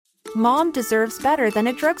Mom deserves better than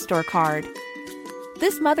a drugstore card.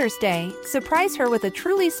 This Mother's Day, surprise her with a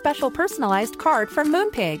truly special personalized card from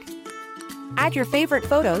Moonpig. Add your favorite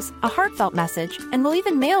photos, a heartfelt message, and we'll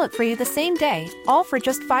even mail it for you the same day, all for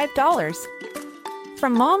just $5.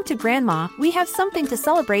 From mom to grandma, we have something to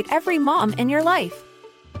celebrate every mom in your life.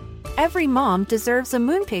 Every mom deserves a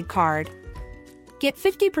Moonpig card. Get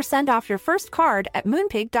 50% off your first card at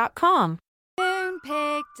moonpig.com.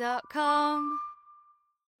 Moonpig.com.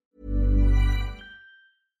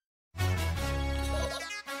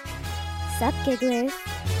 Sup, gigglers?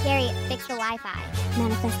 Gary, fix the Wi-Fi.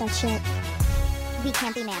 Manifest that shit. We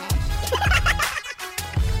can't be managed.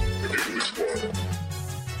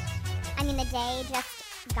 I mean, the day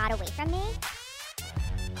just got away from me.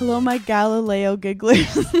 Hello, my Galileo gigglers.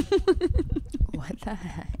 What the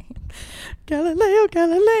heck?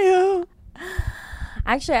 Galileo.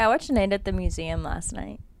 Actually, I watched Night at the Museum last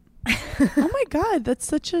night. Oh my God, that's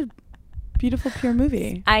such a beautiful, pure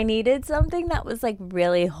movie. I needed something that was like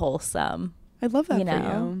really wholesome. I love that You for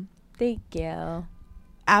know? you. Thank you.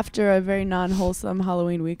 After a very non-wholesome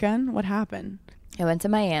Halloween weekend, what happened? I went to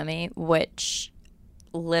Miami, which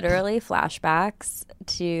literally flashbacks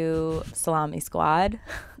to Salami Squad.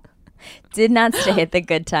 Did not stay at the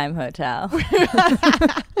Good Time Hotel.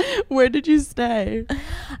 Where did you stay?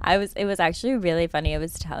 It was actually really funny. I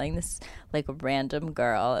was telling this like random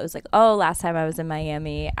girl. It was like, oh, last time I was in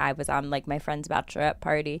Miami, I was on like my friend's bachelorette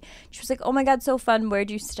party. She was like, oh my God, so fun. Where'd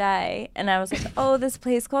you stay? And I was like, oh, this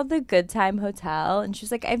place called the Good Time Hotel. And she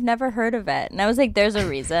was like, I've never heard of it. And I was like, there's a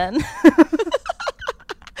reason.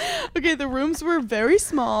 Okay, the rooms were very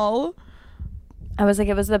small. I was like,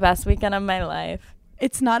 it was the best weekend of my life.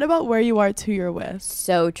 It's not about where you are, it's who you're with.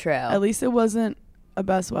 So true. At least it wasn't a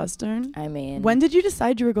Best Western. I mean, When did you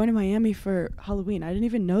decide you were going to Miami for Halloween? I didn't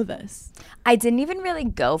even know this. I didn't even really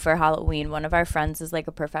go for Halloween. One of our friends is like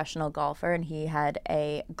a professional golfer, and he had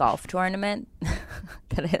a golf tournament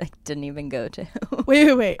that I like didn't even go to.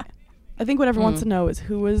 Wait. I think what everyone wants to know is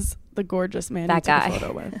who was the gorgeous man That you took guy. a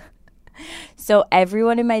photo with. So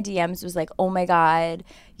everyone in my DMs was like, oh my God,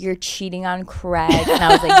 you're cheating on Craig. And I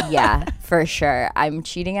was like, yeah, for sure. I'm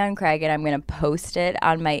cheating on Craig, and I'm going to post it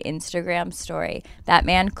on my Instagram story. That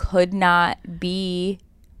man could not be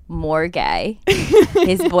more gay.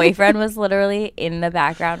 His boyfriend was literally in the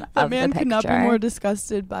background That of the man picture. could not be more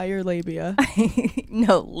disgusted by your labia.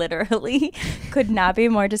 No, literally could not be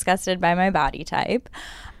more disgusted by my body type.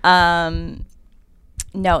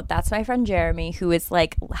 No, that's my friend Jeremy, who is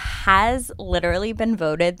like, has literally been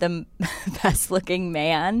voted the best looking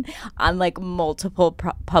man on like multiple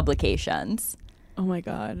publications. Oh my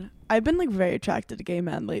God. I've been like very attracted to gay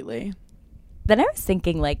men lately. Then I was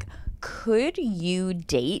thinking, like, could you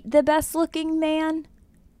date the best looking man?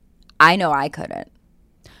 I know I couldn't.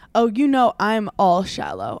 Oh, you know, I'm all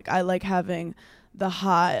shallow. I like having the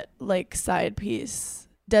hot like side piece.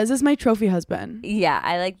 Des is my trophy husband. Yeah,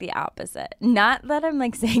 I like the opposite. Not that I'm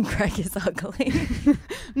like saying Craig is ugly.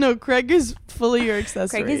 No, Craig is fully your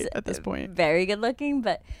accessory Craig is at this point. very good looking,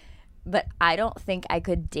 but I don't think I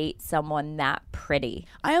could date someone that pretty.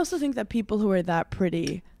 I also think that people who are that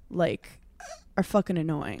pretty like are fucking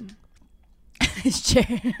annoying.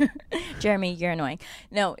 Jeremy, you're annoying.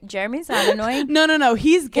 No, Jeremy's not annoying. No.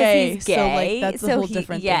 He's gay. He's gay, So like that's a so whole he-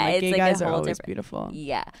 different yeah, thing. Like, it's gay like a guys are whole always different- beautiful.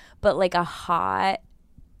 Yeah, but like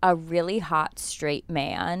a really hot straight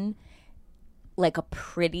man, like a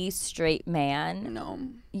pretty straight man, No.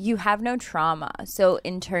 you have no trauma. So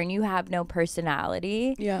in turn, you have no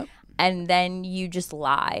personality. Yeah. And then you just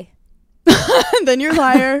lie. Then you're a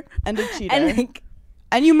liar and a cheater. And like,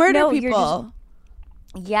 And you murder No, you're people.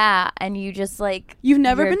 yeah, and you just like You've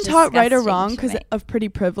never you're been taught right or disgusting wrong to because me. of pretty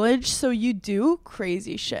privilege. So you do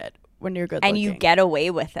crazy shit when you're good and looking. you get away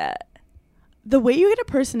with it. The way you get a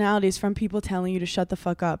personality is from people telling you to shut the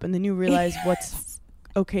fuck up, and then you realize what's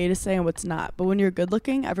okay to say and what's not. But when you're good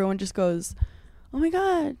looking, everyone just goes, oh my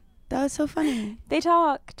God, that was so funny. They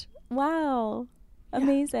talked. Wow.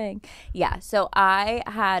 Amazing. Yeah. So I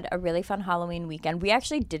had a really fun Halloween weekend. We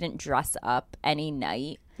actually didn't dress up any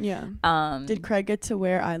night. Yeah. Um, Did Craig get to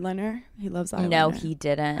wear eyeliner? He loves eyeliner. no, he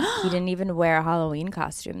didn't. He didn't even wear a Halloween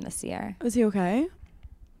costume this year. Was he okay?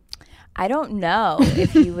 I don't know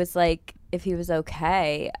if he was like, if he was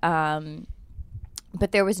okay.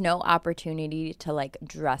 But there was no opportunity to like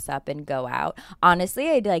dress up and go out. Honestly,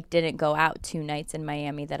 I like didn't go out 2 nights in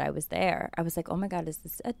Miami that I was there. I was like, oh my God, is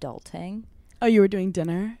this adulting? Oh, you were doing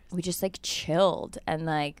dinner? We just like chilled and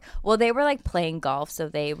like, well, they were like playing golf, so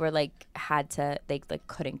they were like they like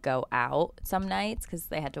couldn't go out some nights because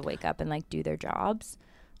they had to wake up and like do their jobs.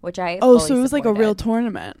 which I Oh, fully so it was like a real supported.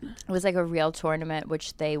 tournament. It was like a real tournament,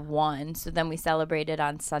 which they won. So then we celebrated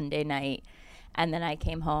on Sunday night, and then I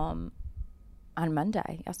came home on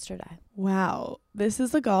Monday, yesterday. Wow. This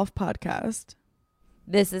is a golf podcast.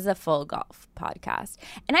 This is a full golf podcast.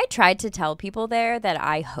 And I tried to tell people there that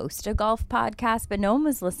I host a golf podcast, but no one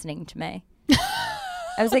was listening to me.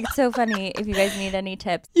 I was like, it's so funny. If you guys need any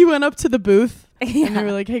tips. You went up to the booth and you Yeah.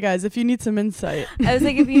 were like, hey guys, if you need some insight. I was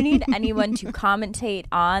like, if you need anyone to commentate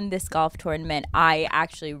on this golf tournament, I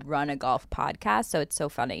actually run a golf podcast. So it's so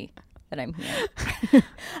funny that I'm here.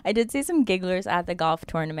 I did see some gigglers at the golf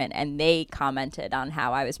tournament, and they commented on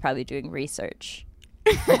how I was probably doing research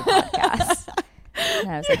for the podcast.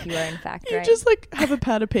 And I was like, you are in fact You right. just like have a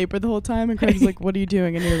pad of paper the whole time and Craig's like, what are you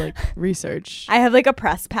doing? And you're like, research. I have like a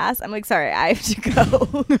press pass. I'm like, sorry, I have to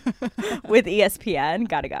go with ESPN.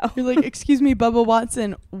 Gotta go. You're like, excuse me, Bubba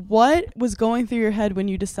Watson, what was going through your head when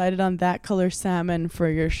you decided on that color salmon for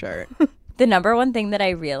your shirt? The number one thing that I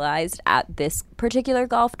realized at this particular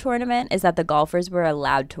golf tournament is that the golfers were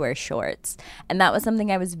allowed to wear shorts. And that was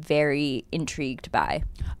something I was very intrigued by.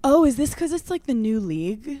 Oh, is this because it's like the new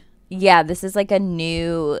league? Yeah, this is like a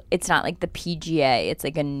new, it's not like the PGA, it's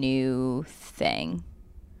like a new thing.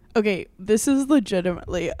 Okay, this is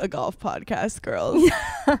legitimately a golf podcast, girls.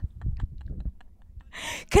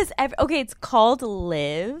 Because, okay, it's called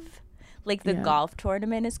Live. Like the Yeah. golf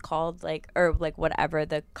tournament is called like, or like whatever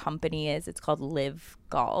the company is, it's called Live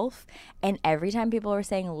Golf. And every time people were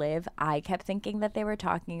saying Live, I kept thinking that they were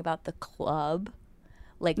talking about the club.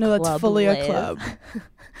 Like No, that's Club fully Live. a club.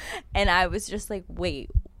 And I was just like,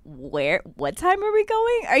 wait, what time are we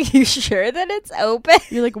going? Are you sure that it's open?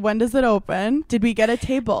 You're like, when does it open? Did we get a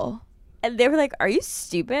table? And they were like, are you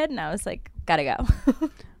stupid? And I was like, gotta go.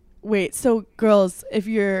 Wait, so girls, if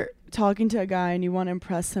you're talking to a guy and you want to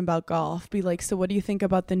impress him about golf, be like, so what do you think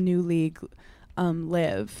about the new league,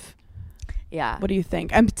 Live? Yeah. What do you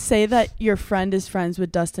think? And say that your friend is friends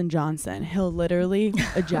with Dustin Johnson. He'll literally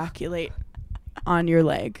ejaculate on your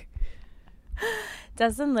leg.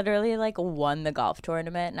 Dustin literally like won the golf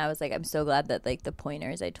tournament, and I was like, I'm so glad that like the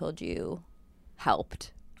pointers I told you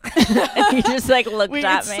helped. And he just like looked Wait,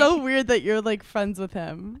 at it's me. so weird that you're like friends with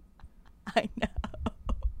him. I know.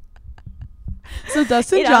 So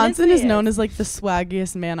Dustin It Johnson honestly is known is. as like the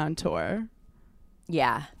swaggiest man on tour.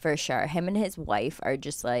 Yeah, for sure. Him and his wife are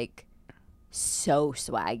just like so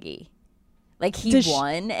swaggy. Like he Does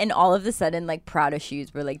won, and all of a sudden, like Prada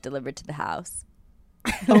shoes were like delivered to the house.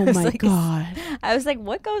 Oh I was my like, god. I was like,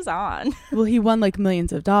 what goes on? Well, he won like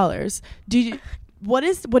millions of dollars. What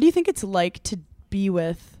do you think it's like to be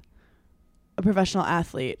with a professional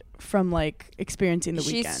athlete from like experiencing the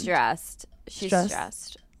She's weekend? stressed. She's Stressed?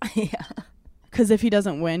 stressed. Yeah. Because if he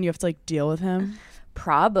doesn't win, you have to like deal with him.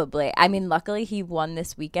 Probably. I mean, luckily he won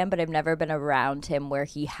this weekend, but I've never been around him where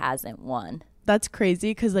he hasn't won, That's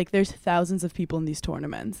crazy because like there's thousands of people in these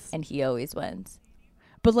tournaments. and he always wins.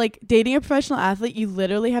 But like dating a professional athlete, you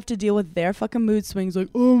literally have to deal with their fucking mood swings. Like,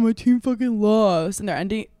 oh, my team fucking lost, and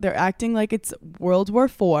they're acting like it's World War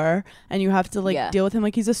IV, and you have to like Yeah. deal with him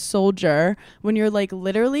like he's a soldier. When you're like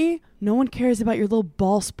literally, no one cares about your little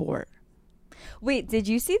ball sport. Wait, did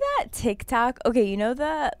you see that TikTok? Okay, you know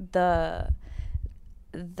the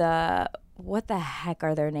what the heck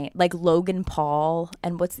are their names? Like Logan Paul,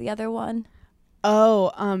 and what's the other one?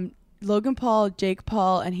 Oh, Logan Paul, Jake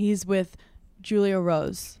Paul, and he's with Julia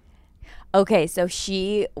Rose. Okay, so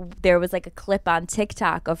there was like a clip on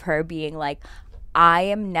TikTok of her being like, I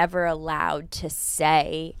am never allowed to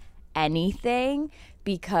say anything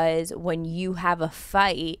because when you have a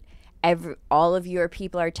fight, all of your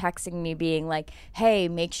people are texting me being like, hey,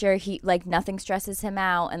 make sure he like nothing stresses him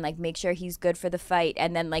out, and like make sure he's good for the fight.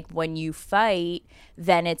 And then like when you fight,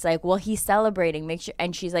 then it's like, well, he's celebrating, make sure.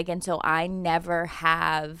 And she's like, and so I never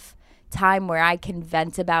have time where I can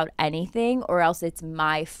vent about anything, or else it's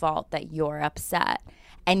my fault that you're upset.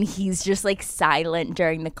 And he's just like silent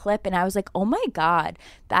during the clip, and I was like, oh my god,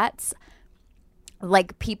 that's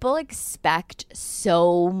like, people expect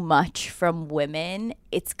so much from women.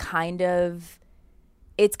 It's kind of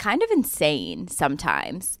insane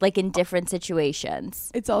sometimes, like in different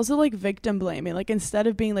situations. It's also like victim blaming. Like instead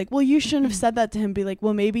of being like, well, you shouldn't have said that to him, be like,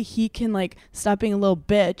 well, maybe he can like stop being a little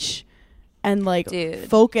bitch and like Dude.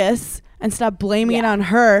 focus and stop blaming it Yeah. on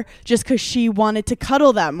her just because she wanted to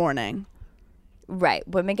cuddle that morning. Right.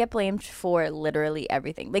 Women get blamed for literally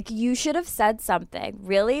everything. Like, you should have said something,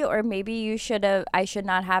 really, or maybe I should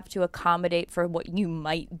not have to accommodate for what you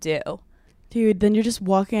might do. Dude, then you're just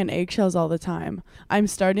walking on eggshells all the time. I'm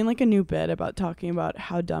starting like a new bit about talking about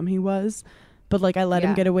how dumb he was. But like I let him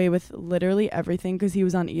Yeah. get away with literally everything because he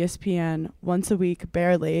was on ESPN once a week,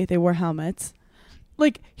 barely. They wore helmets.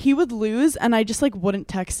 like he would lose and I just like wouldn't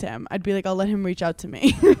text him. I'd be like, I'll let him reach out to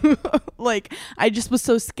me. Like I just was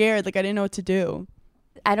so scared. Like I didn't know what to do.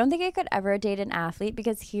 I don't think I could ever date an athlete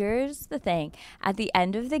because here's the thing. At the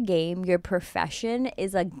end of the game, your profession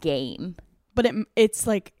is a game. But it's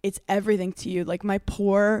like, it's everything to you. Like my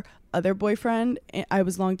poor other boyfriend, I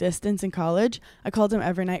was long distance in college. I called him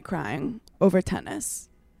every night crying over tennis.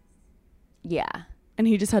 Yeah. And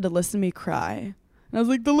he just had to listen to me cry. And I was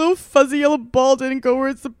like, the little fuzzy yellow ball didn't go where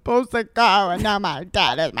it's supposed to go. And now my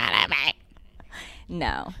dad is mad at me.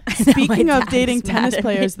 No. Speaking of dating tennis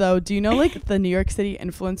players, though, do you know like the New York City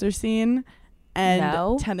influencer scene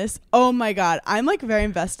and tennis? Oh my God. I'm like very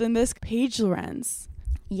invested in this. Paige Lorenz.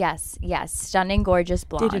 Yes. Stunning, gorgeous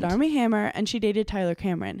blonde. Dated Armie Hammer and she dated Tyler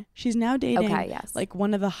Cameron. She's now dating like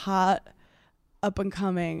one of the hot up and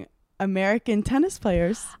coming American tennis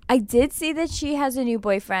players. I did see that she has a new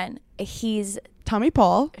boyfriend. He's Tommy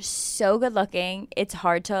Paul. So good looking. It's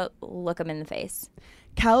hard to look him in the face.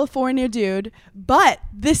 California dude. But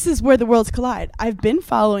this is where the worlds collide. I've been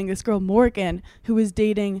following this girl, Morgan, who is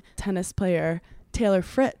dating tennis player Taylor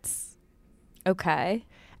Fritz. Okay.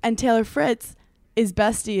 And Taylor Fritz is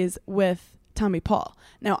besties with Tommy Paul.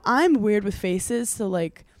 Now, I'm weird with faces, so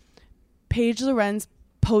like Paige Lorenz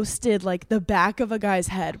posted like the back of a guy's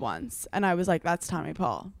head once, and I was like, that's Tommy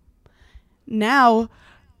Paul. Now,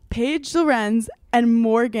 Paige Lorenz and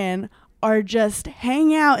Morgan are just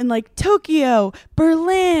hanging out in like Tokyo,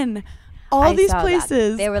 Berlin, all these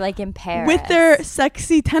places. They were like in Paris with their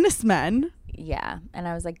sexy tennis men. Yeah, and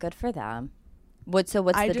I was like, good for them. What's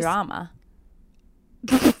the drama?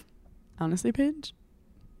 Honestly, Paige,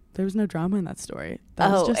 there was no drama in that story.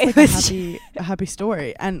 That was just like a happy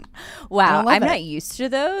story. And wow, I'm not used to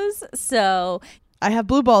those. So I have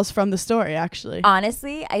blue balls from the story, actually.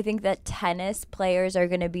 Honestly, I think that tennis players are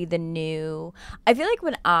going to be the new. I feel like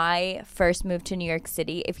when I first moved to New York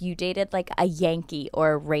City, if you dated like a Yankee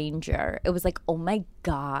or a Ranger, it was like, oh my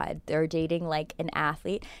God, they're dating like an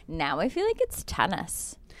athlete. Now I feel like it's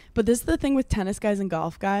tennis. But this is the thing with tennis guys and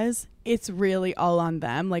golf guys. It's really all on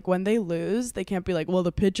them. Like when they lose, they can't be like, well,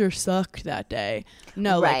 the pitcher sucked that day.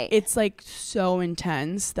 No, right. Like it's like so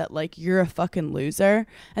intense that like you're a fucking loser.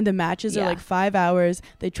 And the matches are like 5 hours.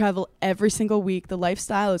 They travel every single week. The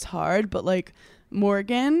lifestyle is hard. But like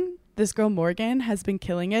Morgan, this girl Morgan has been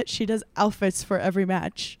killing it. She does outfits for every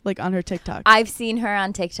match, like on her TikTok. I've seen her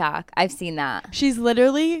on TikTok. I've seen that. She's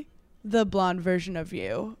literally the blonde version of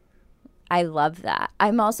you. I love that.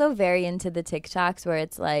 I'm also very into the TikToks where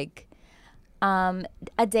it's like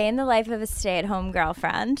a day in the life of a stay-at-home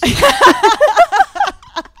girlfriend.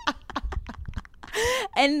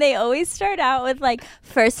 And they always start out with like,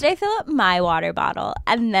 first I fill up my water bottle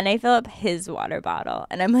and then I fill up his water bottle.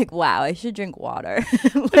 And I'm like, wow, I should drink water.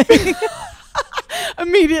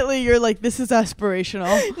 Immediately you're like, this is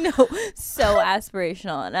aspirational. No, so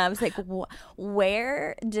aspirational. And I was like,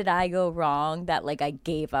 where did I go wrong that like I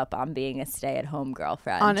gave up on being a stay-at-home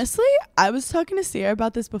girlfriend? Honestly, I was talking to Sierra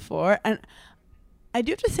about this before, and I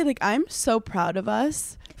do have to say, like, I'm so proud of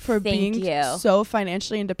us for being so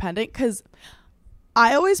financially independent, because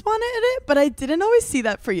I always wanted it, but I didn't always see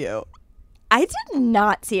that for you. I did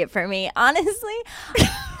not see it for me, honestly.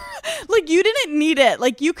 Like, you didn't need it.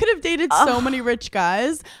 Like, you could have dated so many rich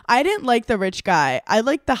guys. I didn't like the rich guy. I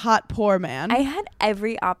liked the hot poor man. I had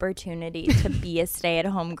every opportunity to be a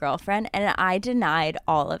stay-at-home girlfriend, and I denied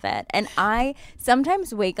all of it. And I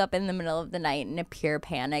sometimes wake up in the middle of the night in a pure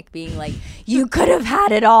panic, being like, you could have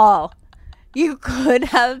had it all. You could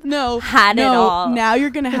have had it all. Now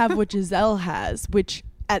you're going to have what Giselle has, which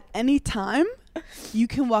at any time you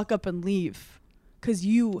can walk up and leave because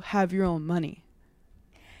you have your own money.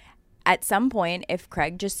 At some point, if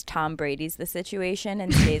Craig just Tom Brady's the situation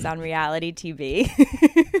and stays on reality TV,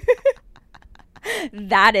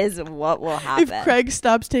 that is what will happen. If Craig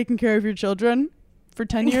stops taking care of your children for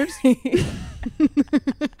 10 years,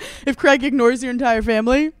 if Craig ignores your entire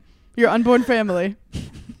family, your unborn family.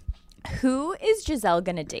 Who is Giselle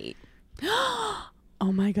going to date?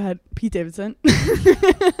 Oh my God, Pete Davidson.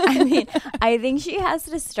 I mean, I think she has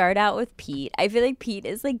to start out with Pete. I feel like Pete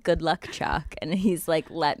is like good luck Chuck, and he's like,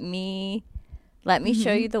 let me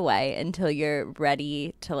show you the way until you're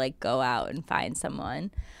ready to like go out and find someone.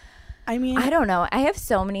 I mean, I don't know. I have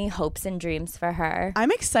so many hopes and dreams for her.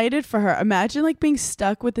 I'm excited for her. Imagine like being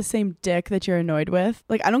stuck with the same dick that you're annoyed with.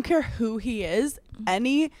 Like, I don't care who he is.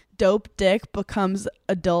 Any dope dick becomes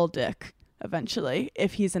a dull dick eventually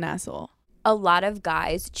if he's an asshole. A lot of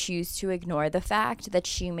guys choose to ignore the fact that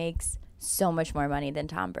she makes so much more money than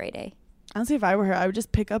Tom Brady. Honestly, if I were her, I would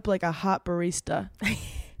just pick up like a hot barista.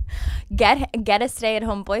 Get a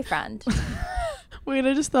stay-at-home boyfriend. Wait,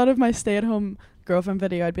 I just thought of my stay-at-home girlfriend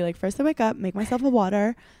video, I'd be like, first I wake up, make myself a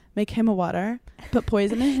water, make him a water, put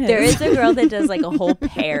poison in his. There is a girl that does like a whole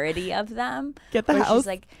parody of them. Get the where house. She's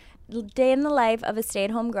like, day in the life of a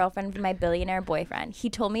stay-at-home girlfriend for my billionaire boyfriend. He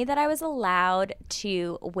told me that I was allowed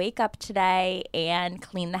to wake up today and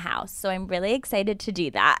clean the house. So I'm really excited to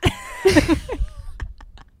do that.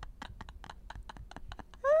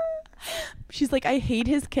 She's like, I hate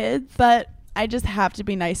his kids, but I just have to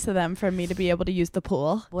be nice to them for me to be able to use the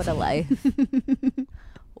pool. What a life.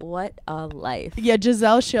 What a life. Yeah,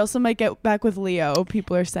 Giselle, she also might get back with Leo,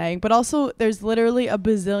 people are saying. But also, there's literally a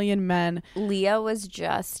bazillion men. Leo was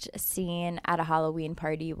just seen at a Halloween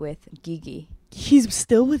party with Gigi. He's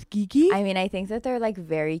still with Gigi? I mean, I think that they're like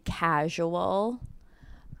very casual.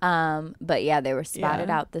 But yeah, they were spotted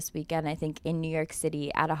out this weekend, I think, in New York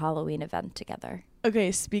City at a Halloween event together.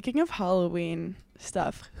 Okay, speaking of Halloween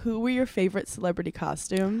stuff, who were your favorite celebrity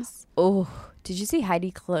costumes? Oh, did you see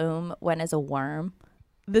Heidi Klum went as a worm?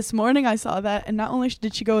 This morning I saw that, and not only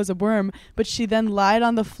did she go as a worm, but she then lied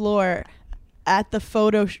on the floor at the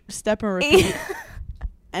photo step and repeat.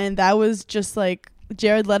 And that was just like,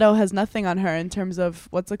 Jared Leto has nothing on her in terms of,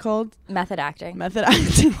 what's it called? Method acting. Method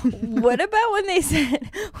acting. What about when they said,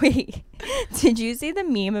 wait, did you see the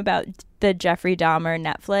meme about the Jeffrey Dahmer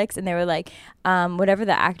Netflix? And they were like, whatever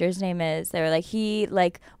the actor's name is, they were like, he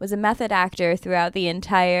like was a method actor throughout the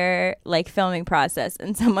entire like filming process.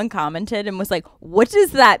 And someone commented and was like, what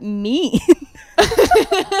does that mean?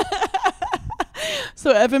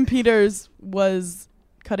 So Evan Peters was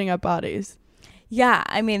cutting up bodies. Yeah,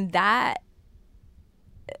 I mean, that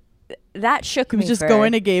shook He me. was just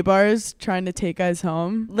going to gay bars trying to take guys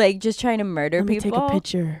home. like just trying to murder Let me people. take a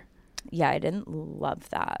picture. Yeah, I didn't love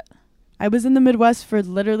that. I was in the Midwest for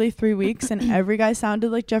literally 3 weeks, and every guy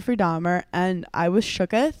sounded like Jeffrey Dahmer, and I was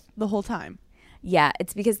shooketh the whole time. Yeah,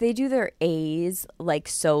 it's because they do their A's like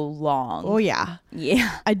so long. Oh, yeah.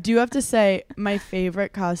 Yeah. I do have to say, my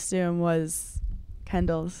favorite costume was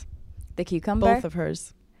Kendall's. The cucumber. Both of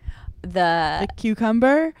hers. The The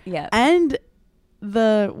cucumber yeah. and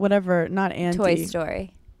the whatever, not Auntie. Toy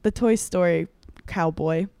Story. The Toy Story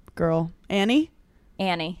cowboy girl. Annie?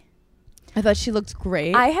 Annie. I thought she looked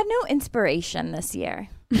great. I had no inspiration this year.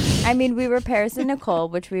 I mean, we were Paris and Nicole,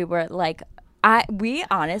 which we were like, we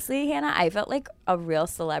honestly, Hannah, I felt like a real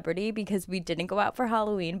celebrity because we didn't go out for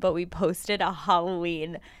Halloween, but we posted a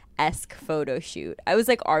Halloween-esque photo shoot. I was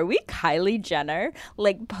like, are we Kylie Jenner?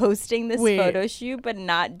 Like posting this photo shoot, but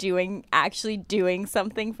not actually doing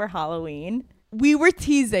something for Halloween? We were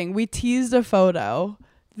teasing. We teased a photo.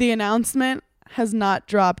 The announcement has not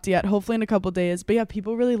dropped yet, hopefully in a couple days. But yeah,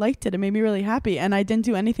 people really liked it. It made me really happy. And I didn't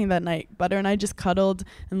do anything that night. Butter and I just cuddled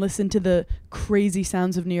and listened to the crazy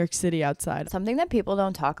sounds of New York City outside. Something that people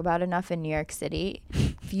don't talk about enough in New York City,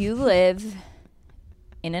 if you live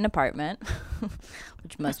in an apartment,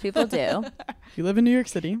 which most people do, If you live in New York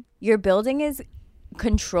City, your building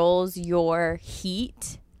controls your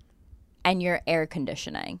heat and your air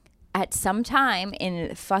conditioning. At some time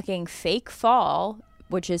in fucking fake fall,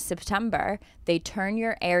 which is September, they turn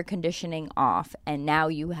your air conditioning off and now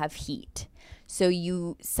you have heat.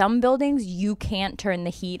 So some buildings you can't turn the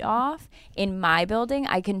heat off. In my building,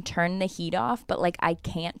 I can turn the heat off, but like I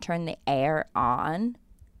can't turn the air on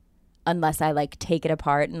unless I like take it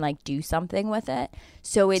apart and like do something with it.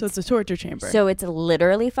 So it's a torture chamber. So it's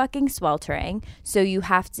literally fucking sweltering. So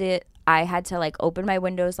I had to like open my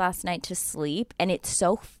windows last night to sleep, and it's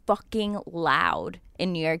so fucking loud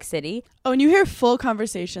in New York City. Oh, and you hear full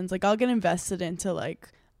conversations. Like I'll get invested into like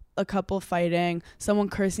a couple fighting, someone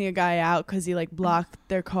cursing a guy out because he like blocked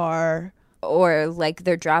their car. Or like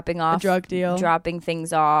they're dropping off a drug deal, dropping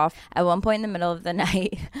things off. At one point in the middle of the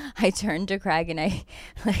night, I turned to Craig and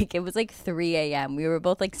it was like 3 a.m. We were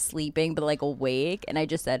both like sleeping but like awake, and I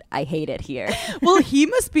just said, I hate it here. Well, he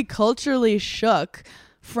must be culturally shook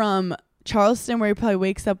from Charleston, where he probably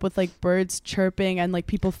wakes up with like birds chirping and like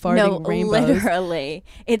people farting rainbows. Literally.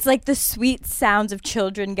 It's like the sweet sounds of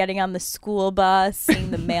children getting on the school bus,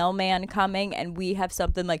 seeing the mailman coming, and we have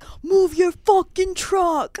something like, move your fucking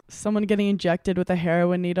truck. Someone getting injected with a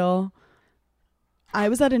heroin needle. I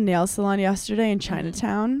was at a nail salon yesterday in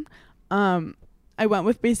Chinatown. I went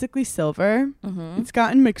with basically Silver. Mm-hmm. It's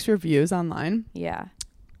gotten mixed reviews online. Yeah.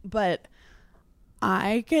 But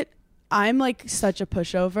I'm like such a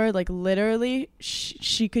pushover. Like literally,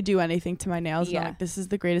 she could do anything to my nails. Yeah. And I'm like, this is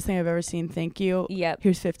the greatest thing I've ever seen. Thank you. Yep.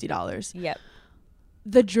 Here's $50. Yep.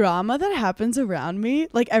 The drama that happens around me,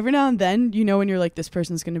 like every now and then, you know, when you're like, this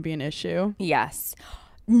person's going to be an issue. Yes.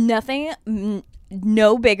 No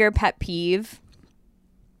bigger pet peeve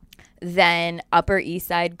than Upper East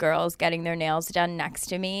Side girls getting their nails done next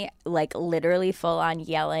to me, like literally full on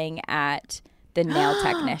yelling at the nail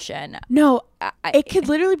technician. No, I- it could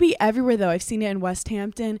literally be everywhere, though. I've seen it in West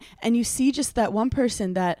Hampton, and you see just that one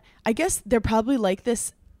person that I guess they're probably like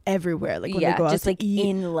this everywhere. Like when Yeah, they go out just to like eat,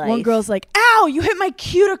 in life. one girl's like, "Ow, you hit my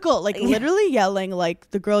cuticle!" Like literally yelling, like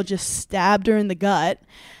the girl just stabbed her in the gut,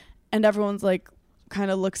 and everyone's like, kind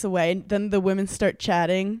of looks away. And then the women start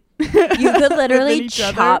chatting. You could literally each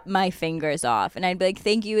other. chop my fingers off, and I'd be like,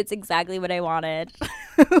 "Thank you, it's exactly what I wanted."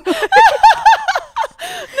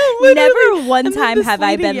 Never one And then time this have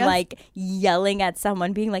I lady, been yes- like yelling at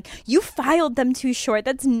someone, being like, "You filed them too short.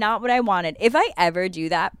 That's not what I wanted." If I ever do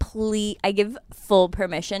that, please, I give full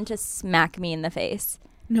permission to smack me in the face.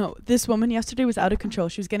 No, this woman yesterday was out of control.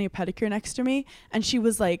 She was getting a pedicure next to me, and she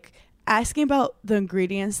was like asking about the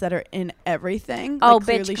ingredients that are in everything. Oh, like, bitch,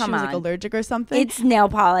 clearly come she was like on. allergic or something. It's nail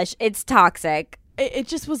polish. It's toxic. It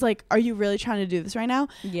just was like, are you really trying to do this right now?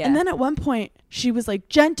 Yeah. And then at one point she was like,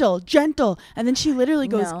 gentle, gentle, and then she literally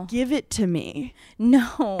goes, No. give it to me,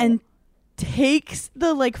 No. and takes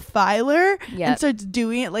the like filer Yep. and starts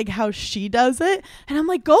doing it like how she does it, and I'm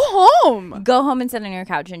like, go home. Go home and sit on your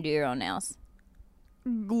couch and do your own nails.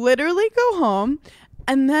 Literally go home.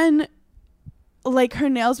 And then like her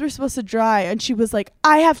nails were supposed to dry, and she was like,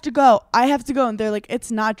 I have to go, and they're like, it's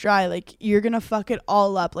not dry, like you're gonna fuck it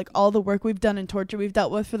all up, like all the work we've done and torture we've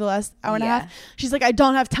dealt with for the last hour and a Yeah. half. She's like, I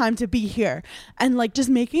don't have time to be here, and like just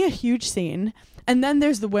making a huge scene. And then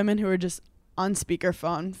there's the women who are just on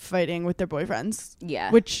speakerphone fighting with their boyfriends, Yeah.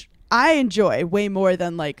 which I enjoy way more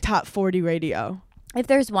than like top 40 radio. If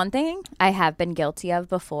there's one thing I have been guilty of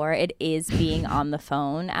before, it is being on the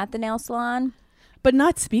phone at the nail salon. But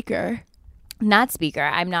not speaker. Not speaker.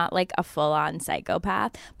 I'm not like a full on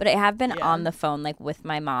psychopath, but I have been Yeah. on the phone like with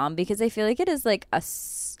my mom, because I feel like it is like a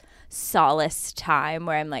solace time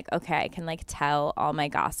where I'm like, okay, I can like tell all my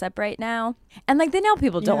gossip right now. And like the nail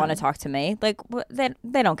people don't Yeah. want to talk to me. Like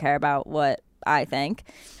they don't care about what I think.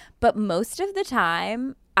 But most of the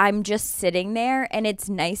time I'm just sitting there, and it's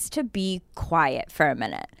nice to be quiet for a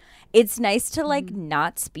minute. It's nice to like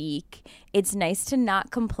not speak. It's nice to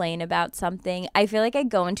not complain about something. I feel like I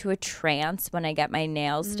go into a trance when I get my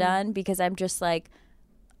nails done, because I'm just like,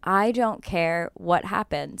 I don't care what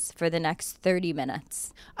happens for the next 30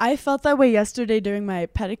 minutes. I felt that way yesterday during my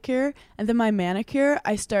pedicure, and then my manicure.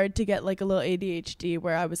 I started to get like a little ADHD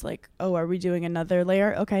where I was like, oh, are we doing another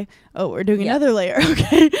layer? Okay. Oh, we're doing Yeah. another layer.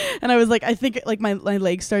 Okay. And I was like, I think like my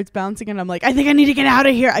leg starts bouncing, and I'm like, I think I need to get out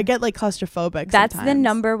of here. I get like claustrophobic. That's the sometimes.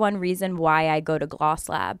 number one reason why I go to Gloss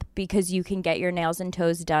Lab, because you can get your nails and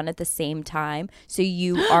toes done at the same time. So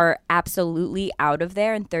you are absolutely out of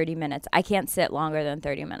there in 30 minutes. I can't sit longer than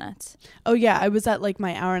 30 minutes. Oh yeah, I was at like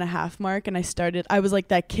my hour and a half mark, and I was like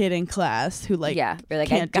that kid in class who like, Yeah, you're like,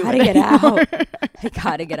 I can't do gotta it get anymore. out. I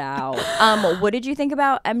gotta get out. What did you think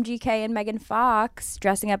about MGK and Megan Fox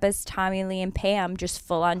dressing up as Tommy Lee and Pam, just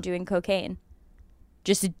full on doing cocaine?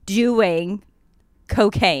 Just doing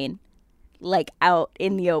cocaine, like out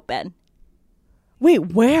in the open. Wait,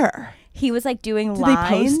 where? He was like doing Did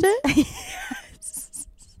lines. they post it?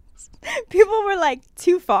 People were like,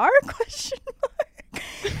 too far? Question mark.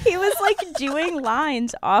 He was like doing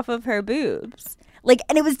lines off of her boobs. Like,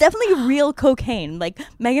 and it was definitely real cocaine. Like,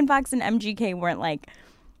 Megan Fox and MGK weren't like,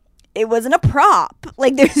 it wasn't a prop.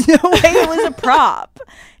 Like, there's no way it was a prop.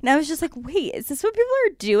 And I was just like, wait, is this what people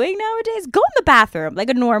are doing nowadays? Go in the bathroom like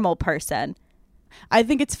a normal person. I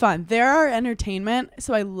think it's fun. They're our entertainment,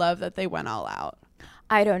 so I love that they went all out.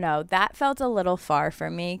 I don't know. That felt a little far for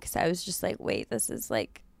me, because I was just like, wait, this is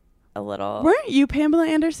like a little. Weren't you Pamela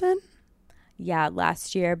Anderson? Yeah,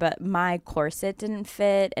 last year, but my corset didn't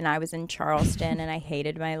fit, and I was in Charleston, and I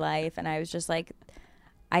hated my life, and I was just like,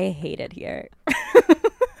 I hate it here.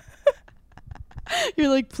 You're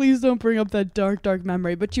like, please don't bring up that dark, dark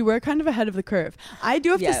memory. But you were kind of ahead of the curve. I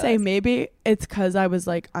do have Yeah, to I say, was. maybe it's because I was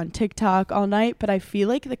like on TikTok all night, but I feel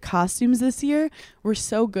like the costumes this year were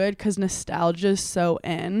so good because nostalgia's so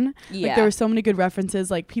in. Like Yeah. there were so many good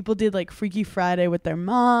references. Like people did like Freaky Friday with their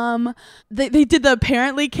mom. They did the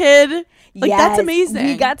Apparently Kid. Like that's Yes, amazing.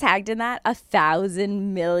 We got tagged in that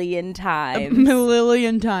 1,000 million a times.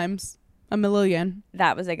 million times. A million.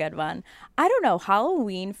 That was a good one. I don't know.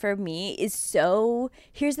 Halloween for me is so.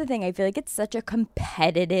 Here's the thing. I feel like it's such a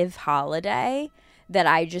competitive holiday that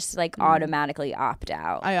I just like automatically opt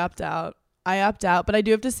out. I opt out. But I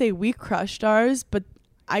do have to say we crushed ours. But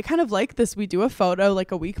I kind of like this. We do a photo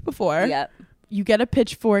like a week before. Yep. You get a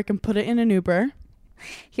pitchfork and put it in an Uber.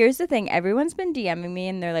 Here's the thing. Everyone's been DMing me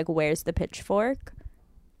and they're like, where's the pitchfork?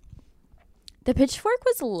 The pitchfork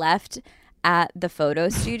was left at the photo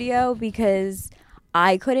studio because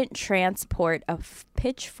I couldn't transport a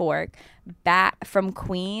pitchfork back from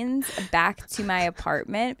Queens back to my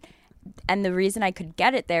apartment And the reason I could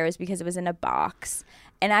get it there is because it was in a box.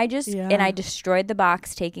 And I destroyed the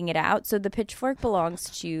box taking it out. So the pitchfork belongs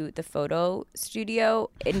to the photo studio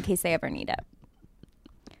in case they ever need it.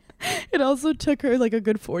 It also took her like a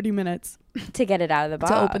good 40 minutes to get it out of the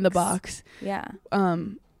box. To open the box. Yeah.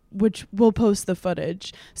 Which we'll post the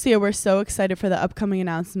footage. So yeah, we're so excited for the upcoming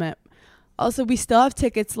announcement. Also, we still have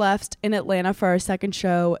tickets left in Atlanta for our second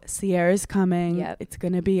show. Sierra's coming. Yep. It's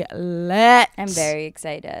going to be lit. I'm very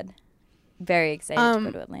excited. Very excited to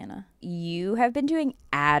go to Atlanta. You have been doing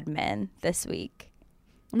admin this week.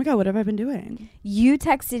 Oh my God, what have I been doing? You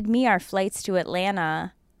texted me our flights to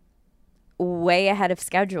Atlanta way ahead of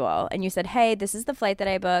schedule. And you said, hey, this is the flight that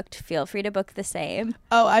I booked. Feel free to book the same.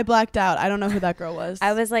 Oh, I blacked out. I don't know who that girl was.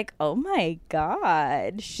 I was like, oh my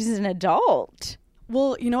God, she's an adult.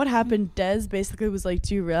 Well, you know what happened? Des basically was like,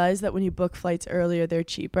 do you realize that when you book flights earlier, they're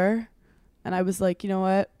cheaper? And I was like, you know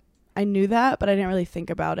what? I knew that, but I didn't really think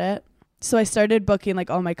about it. So I started booking like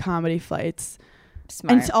all my comedy flights.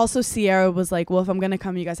 Smart. And also Sierra was like, well, if I'm going to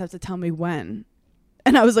come, you guys have to tell me when.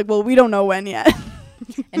 And I was like, well, we don't know when yet.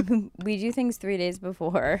 And we do things 3 days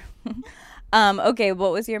before. Okay,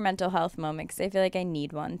 what was your mental health moment? Because I feel like I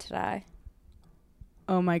need one today.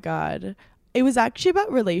 Oh my God. It was actually about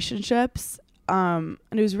relationships. And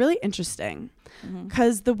it was really interesting.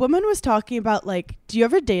 Because the woman was talking about like, do you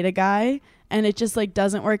ever date a guy and it just like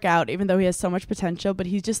doesn't work out even though he has so much potential, but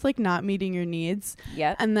he's just like not meeting your needs?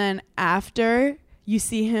 Yep. And then after you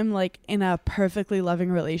see him like in a perfectly loving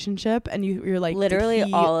relationship and you're like, literally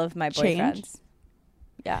all of my boyfriends.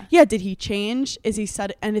 Change? Yeah. Did he change? Is he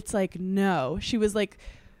sudden? And it's like, no. She was like,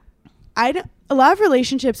 a lot of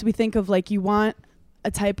relationships we think of like you want a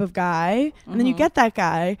type of guy and then you get that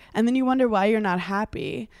guy and then you wonder why you're not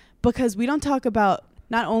happy, because we don't talk about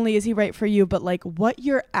not only is he right for you, but like what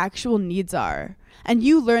your actual needs are. And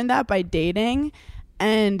you learn that by dating.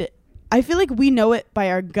 And I feel like we know it by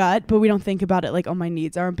our gut, but we don't think about it like, oh, my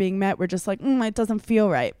needs aren't being met. We're just like, it doesn't feel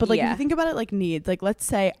right. But like if you think about it like needs, like let's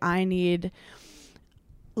say I need,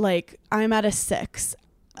 like I'm at a 6.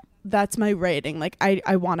 That's my rating. Like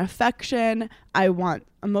I want affection. I want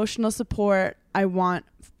emotional support. I want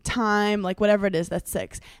time, like whatever it is, that's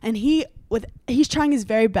 6. And he's trying his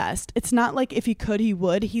very best. It's not like if he could, he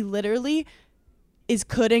would. He literally is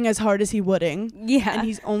coulding as hard as he woulding. Yeah. And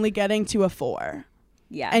he's only getting to a 4.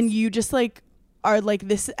 Yeah. And you just like are like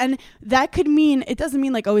this. And that could mean, it doesn't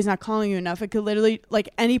mean like, oh, he's not calling you enough. It could literally like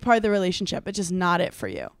any part of the relationship. It's just not it for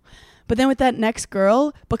you. But then with that next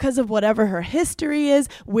girl, because of whatever her history is,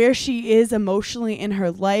 where she is emotionally in her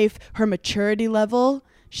life, her maturity level,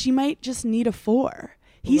 she might just need a 4.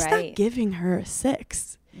 He's not giving her a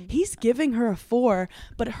 6. He's giving her a 4,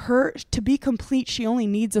 but her, to be complete, she only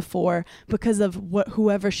needs a 4 because of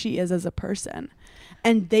whoever she is as a person.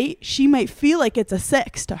 And she might feel like it's a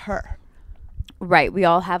 6 to her. Right. We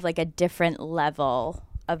all have like a different level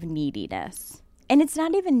of neediness. And it's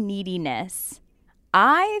not even neediness.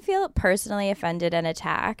 I feel personally offended and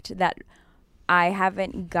attacked that I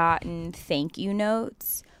haven't gotten thank you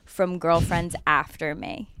notes from girlfriends after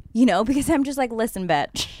me. You know, because I'm just like, listen,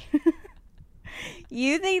 bitch.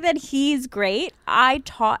 You think that he's great? I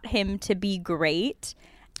taught him to be great,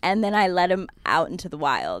 and then I let him out into the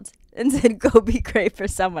wild and said, go be great for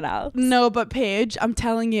someone else. No, but Paige, I'm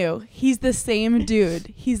telling you, he's the same dude.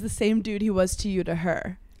 He's the same dude he was to you to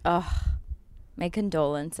her. Ugh. My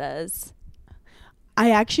condolences.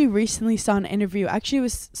 I actually recently saw an interview. Actually, it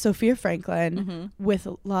was Sophia Franklin with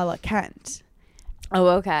Lala Kent. Oh,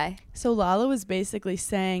 okay. So Lala was basically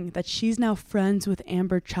saying that she's now friends with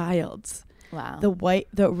Amber Childs. Wow.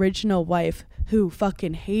 The original wife who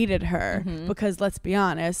fucking hated her because, let's be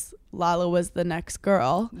honest, Lala was the next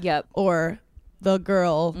girl. Yep. Or the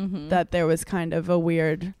girl that there was kind of a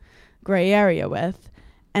weird gray area with,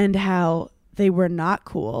 and how they were not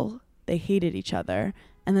cool. They hated each other.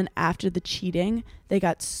 And then after the cheating, they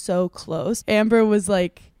got so close. Amber was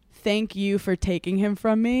like, thank you for taking him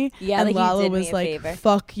from me. Yeah, and like Lala was me a like, favor.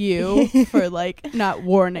 Fuck you for like not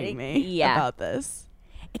warning me about this.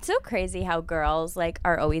 It's so crazy how girls like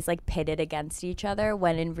are always like pitted against each other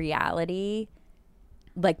when in reality,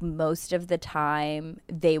 like most of the time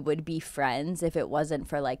they would be friends if it wasn't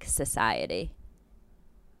for like society.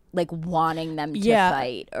 Like wanting them to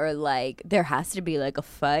fight, or like there has to be like a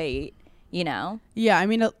fight. You know? Yeah, I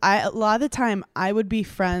mean, a lot of the time I would be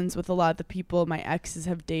friends with a lot of the people my exes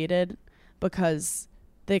have dated because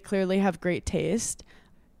they clearly have great taste.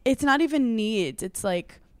 It's not even needs. It's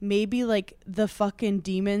like maybe like the fucking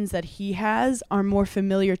demons that he has are more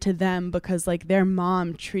familiar to them because like their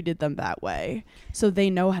mom treated them that way. So they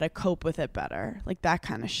know how to cope with it better. Like that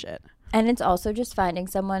kind of shit. And it's also just finding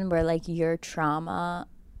someone where like your trauma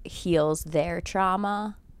heals their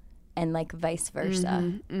trauma and like vice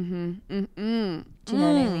versa. Do you know what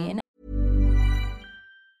I mean?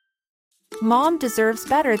 Mom deserves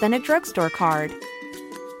better than a drugstore card.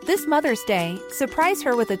 This Mother's Day, surprise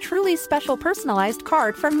her with a truly special personalized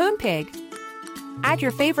card from Moonpig. Add your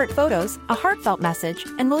favorite photos, a heartfelt message,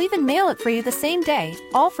 and we'll even mail it for you the same day,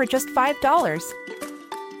 all for just $5.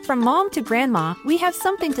 From mom to grandma, we have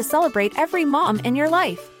something to celebrate every mom in your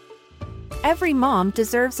life. Every mom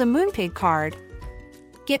deserves a Moonpig card.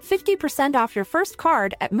 Get 50% off your first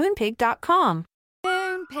card at moonpig.com.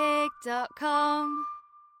 Moonpig.com.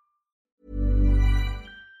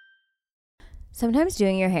 Sometimes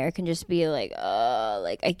doing your hair can just be like,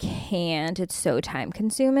 I can't. It's so time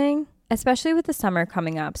consuming, especially with the summer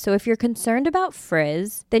coming up. So if you're concerned about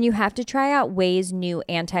frizz, then you have to try out Ouai's new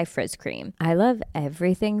anti-frizz cream. I love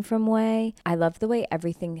everything from Ouai. I love the way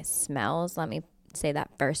everything smells. Let me say that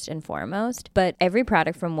first and foremost. But every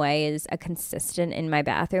product from Ouai is a consistent in my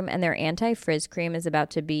bathroom, and their anti-frizz cream is about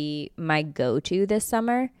to be my go-to this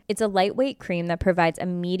summer. It's a lightweight cream that provides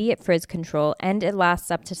immediate frizz control, and it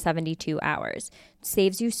lasts up to 72 hours. It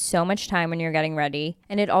saves you so much time when you're getting ready,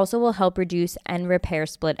 and it also will help reduce and repair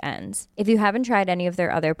split ends. If you haven't tried any of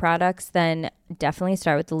their other products, then definitely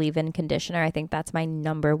start with the leave-in conditioner. I think that's my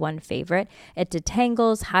number one favorite. It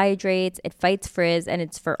detangles, hydrates, it fights frizz, and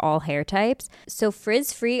it's for all hair types. So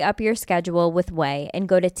frizz-free up your schedule with Ouai and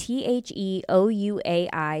go to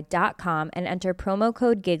THEOUAI.com and enter promo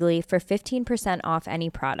code GIGGLY for 15% off any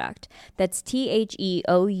product. That's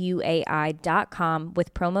THEOUAI.com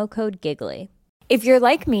with promo code GIGGLY. If you're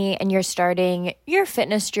like me and you're starting your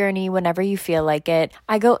fitness journey whenever you feel like it,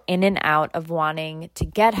 I go in and out of wanting to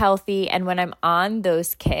get healthy. And when I'm on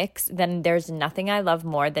those kicks, then there's nothing I love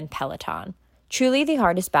more than Peloton. Truly, the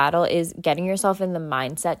hardest battle is getting yourself in the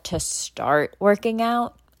mindset to start working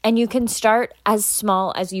out. And you can start as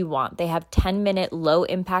small as you want. They have 10-minute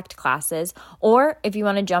low-impact classes. Or if you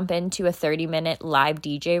want to jump into a 30-minute live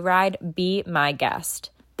DJ ride, be my guest.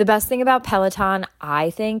 The best thing about Peloton, I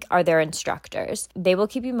think, are their instructors. They will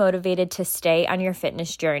keep you motivated to stay on your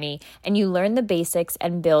fitness journey, and you learn the basics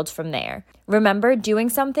and build from there. Remember, doing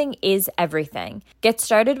something is everything. Get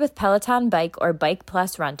started with Peloton Bike or Bike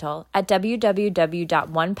Plus Rental at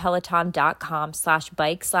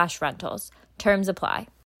www.onepeloton.com/bike/rentals. Terms apply.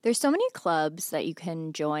 There's so many clubs that you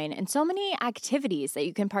can join and so many activities that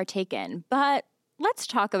you can partake in, but let's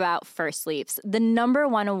talk about First Leafs, the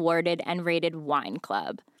 #1 awarded and rated wine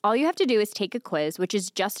club. All you have to do is take a quiz, which is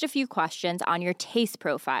just a few questions on your taste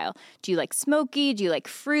profile. Do you like smoky? Do you like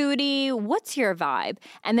fruity? What's your vibe?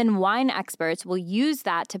 And then wine experts will use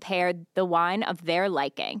that to pair the wine of their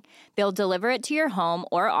liking. They'll deliver it to your home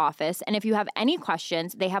or office, and if you have any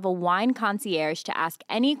questions, they have a wine concierge to ask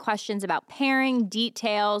any questions about pairing,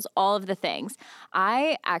 details, all of the things.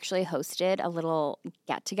 I actually hosted a little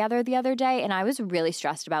get-together the other day, and I was really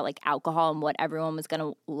stressed about like alcohol and what everyone was going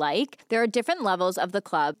to like. There are different levels of the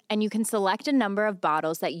club, and you can select a number of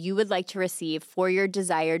bottles that you would like to receive for your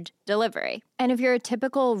desired delivery. And if you're a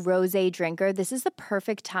typical rosé drinker, this is the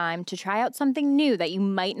perfect time to try out something new that you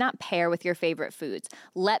might not pair with your favorite foods.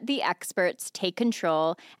 Let the experts take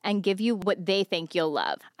control and give you what they think you'll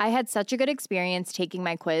love. I had such a good experience taking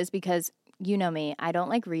my quiz because you know me, I don't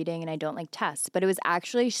like reading and I don't like tests, but it was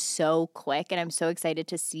actually so quick and I'm so excited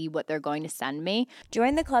to see what they're going to send me.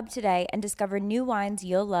 Join the club today and discover new wines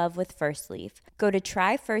you'll love with First Leaf. Go to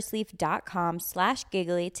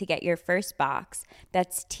tryfirstleaf.com/giggly to get your first box.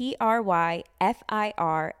 That's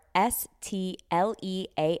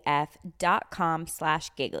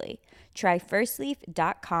tryfirstleaf.com/giggly.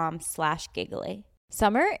 Tryfirstleaf.com/giggly.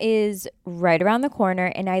 Summer is right around the corner,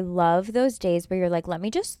 and I love those days where you're like, let me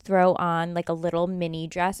just throw on like a little mini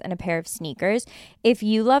dress and a pair of sneakers. If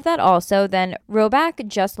you love that also, then Rhoback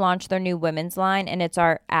just launched their new women's line, and it's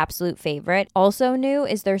our absolute favorite. Also new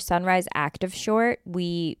is their Sunrise Active Short.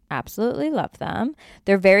 We absolutely love them.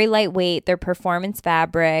 They're very lightweight. They're performance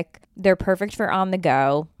fabric. They're perfect for on the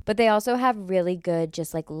go. But they also have really good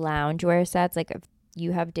just like loungewear sets, like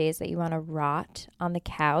you have days that you want to rot on the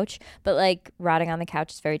couch, but like rotting on the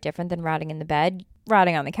couch is very different than rotting in the bed.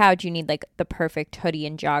 Rotting on the couch, you need like the perfect hoodie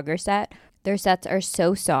and jogger set. Their sets are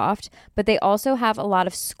so soft, but they also have a lot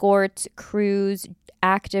of skirts, crews,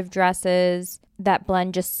 active dresses that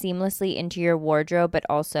blend just seamlessly into your wardrobe, but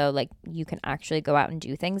also like you can actually go out and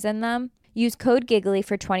do things in them. Use code GIGGLY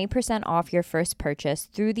for 20% off your first purchase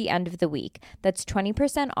through the end of the week. That's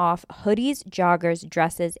 20% off hoodies, joggers,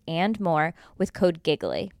 dresses, and more with code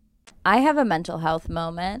GIGGLY. I have a mental health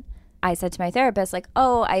moment. I said to my therapist, like,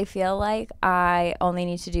 oh, I feel like I only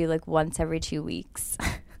need to do like once every 2 weeks.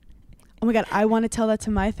 Oh my God, I want to tell that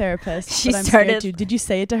to my therapist. She but I'm started- scared to. Did you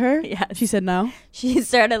say it to her? Yes. She said no. She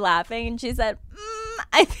started laughing and she said,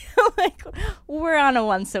 I feel like we're on a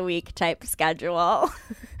once a week type schedule.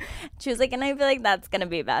 She was like, and I feel like that's going to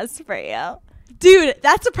be best for you. Dude,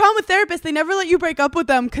 that's the problem with therapists. They never let you break up with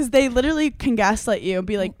them because they literally can gaslight you and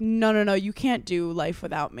be like, no, you can't do life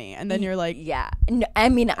without me. And then you're like, Yeah. No, I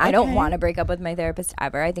mean, I don't Okay. want to break up with my therapist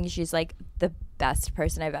ever. I think she's like the best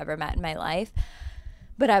person I've ever met in my life.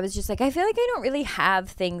 But I was just like, I feel like I don't really have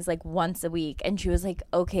things like once a week. And she was like,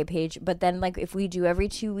 okay, Paige. But then like if we do every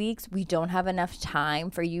 2 weeks, we don't have enough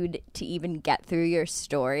time for you to even get through your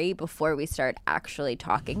story before we start actually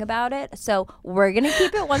talking about it. So we're going to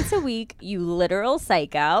keep it once a week, you literal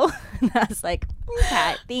psycho. And I was like,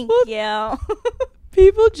 okay, thank you.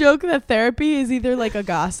 people joke that therapy is either like a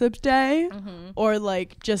gossip day or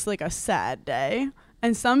like just like a sad day.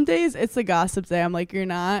 And some days it's a gossip day. I'm like, you're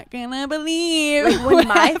not gonna believe. Like when what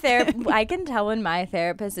my happened." I can tell when my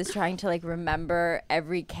therapist is trying to like remember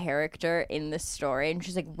every character in the story, and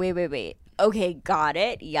she's like, wait, okay, got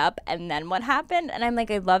it, yep, and then what happened? And I'm like,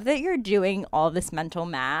 I love that you're doing all this mental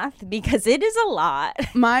math because it is a lot.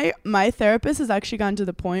 My therapist has actually gotten to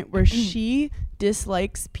the point where she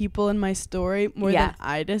dislikes people in my story more Yeah. than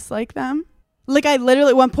I dislike them. Like I literally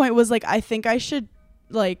at one point was like, I think I should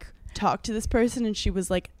like talk to this person, and she was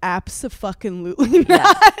like, abso-fucking-lutely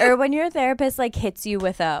not. Or when your therapist like hits you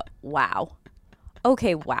with a wow,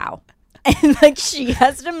 okay, wow. And like she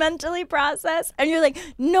has to mentally process, and you're like,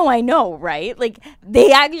 no, I know, right? Like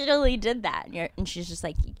they actually did that, and she's just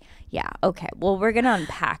like, yeah, okay, well, we're gonna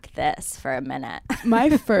unpack this for a minute. My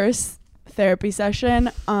first therapy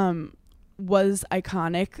session was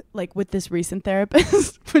iconic, like with this recent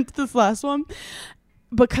therapist, with this last one,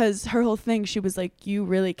 because her whole thing, she was like, you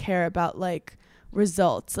really care about like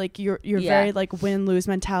results, like you're very like win-lose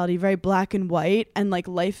mentality, very black and white, and like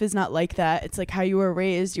life is not like that. It's like how you were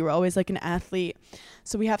raised. You were always like an athlete,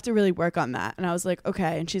 so we have to really work on that. And I was like,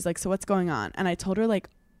 okay. And she's like, so what's going on? And I told her like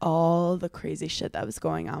all the crazy shit that was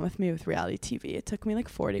going on with me with reality TV. It took me like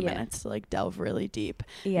 40 minutes to like delve really deep.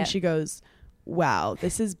 And she goes, wow,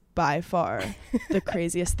 this is by far the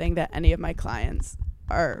craziest thing that any of my clients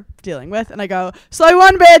are dealing with. And I go, so I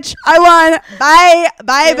won, bitch. I won.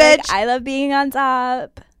 Bye, You're bitch. like, I love being on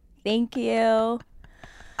top. Thank you.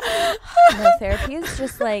 No, therapy is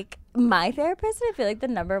just like my therapist. I feel like the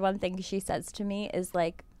number one thing she says to me is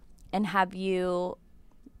like, and have you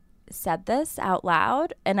said this out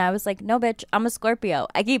loud? And I was like, no, bitch, I'm a Scorpio.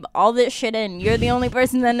 I keep all this shit in. You're the only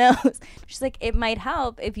person that knows. She's like, it might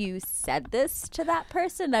help if you said this to that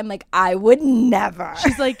person. I'm like, I would never.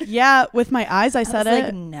 She's like, yeah, with my eyes I said I was it.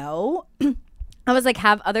 like, no. I was like,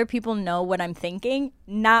 have other people know what I'm thinking.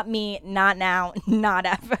 Not me, not now, not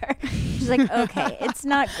ever. She's like, okay, it's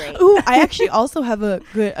not great. Ooh, I actually also have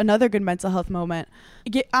another good mental health moment.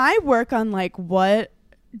 I work on like, what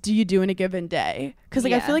do you do in a given day? Because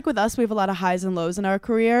like I feel like with us we have a lot of highs and lows in our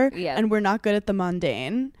career, and we're not good at the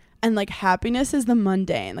mundane. And like happiness is the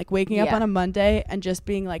mundane, like waking up on a Monday and just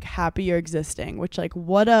being like happy you're existing, which like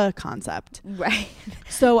what a concept. Right.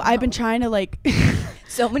 So I've been trying to like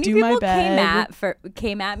So many do my people bed.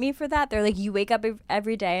 came at me for that. They're like, you wake up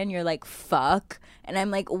every day and you're like, fuck. And I'm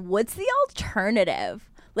like, what's the alternative?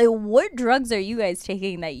 Like, what drugs are you guys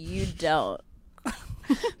taking that you don't?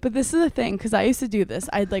 But this is the thing, because I used to do this.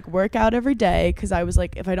 I'd like work out every day because I was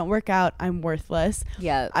like, if I don't work out, I'm worthless.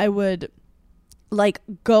 Yeah. I would like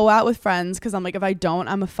go out with friends because I'm like, if I don't,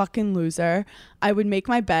 I'm a fucking loser. I would make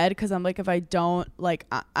my bed because I'm like, if I don't, like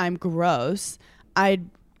I'm gross.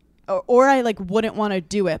 Or I like wouldn't want to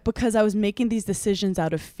do it because I was making these decisions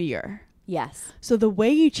out of fear. Yes. So the way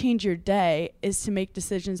you change your day is to make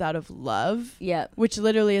decisions out of love. Yeah. Which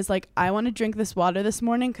literally is like, I want to drink this water this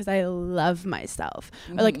morning because I love myself.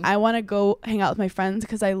 Or like, I want to go hang out with my friends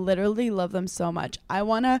because I literally love them so much. I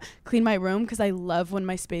want to clean my room because I love when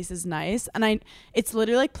my space is nice. And it's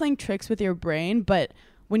literally like playing tricks with your brain. But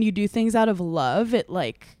when you do things out of love, it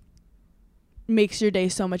like makes your day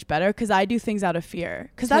so much better, because I do things out of fear,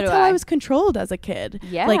 because that's how I was controlled as a kid.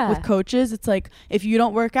 Like with coaches, it's like, if you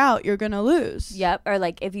don't work out, you're gonna lose. Yep. Or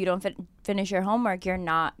like, if you don't finish your homework, you're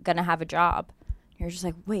not gonna have a job. You're just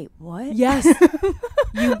like, wait, what? Yes.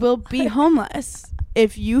 You will be homeless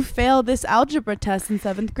if you fail this algebra test in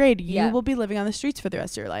 7th grade. You will be living on the streets for the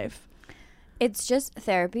rest of your life. It's just,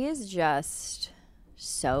 therapy is just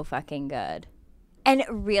so fucking good. And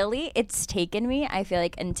really, it's taken me, I feel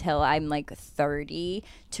like, until I'm like 30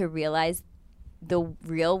 to realize the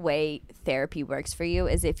real way therapy works for you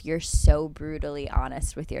is if you're so brutally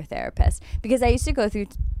honest with your therapist. Because I used to go through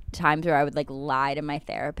times where I would like lie to my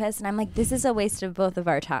therapist, and I'm like, this is a waste of both of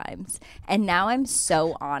our times. And now I'm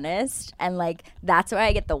so honest, and like that's why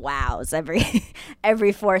I get the wows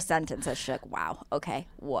every 4 sentences. She's like, wow, okay,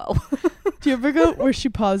 whoa. Do you ever go where she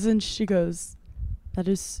pauses and she goes, that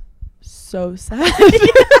is so sad?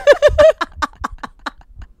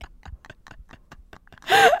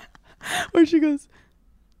 Where she goes,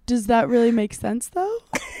 does that really make sense though?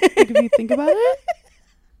 Like if you think about it?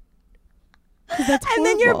 'Cause that's And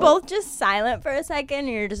then you're horrible. both just silent for a second, and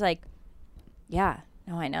you're just like, yeah,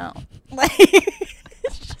 no, I know. Like,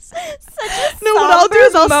 it's just such a No, what I'll do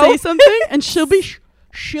is I'll say moment. something and she'll be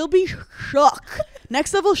shook.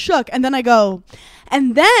 Next level shook. And then I go,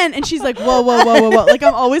 and she's like, whoa. Like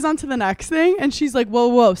I'm always on to the next thing. And she's like,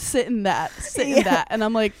 whoa, sit in that. And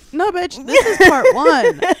I'm like, no, bitch, this is part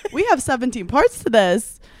 1. We have 17 parts to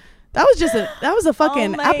this. That was a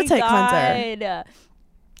fucking appetite cleanser.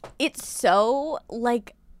 It's so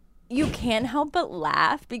like, you can't help but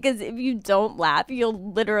laugh, because if you don't laugh,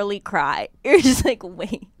 you'll literally cry. You're just like,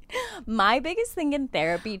 wait. My biggest thing in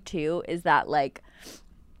therapy too is that like,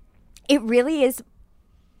 it really is,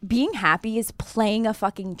 being happy is playing a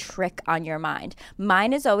fucking trick on your mind.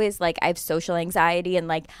 Mine is always like, I have social anxiety, and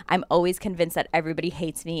like I'm always convinced that everybody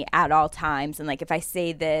hates me at all times, and like if I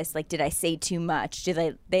say this, like did I say too much?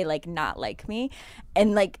 Do they like not like me?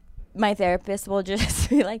 And like my therapist will just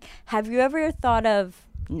be like, have you ever thought of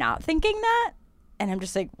not thinking that? And I'm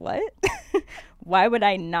just like, what? Why would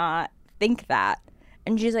I not think that?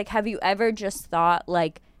 And she's like, have you ever just thought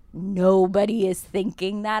like nobody is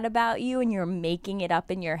thinking that about you, and you're making it up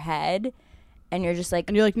in your head, and you're just like,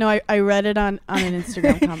 And you're like, no, I read it on an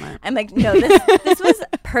Instagram comment. I'm like, no, this was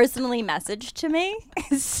personally messaged to me.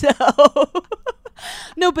 So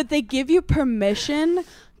No, but they give you permission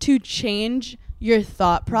to change your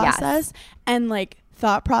thought process. And like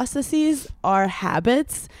thought processes are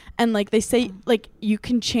habits, and like they say like you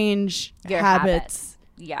can change Your habits.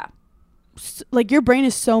 yeah. Like your brain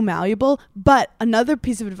is so malleable. But another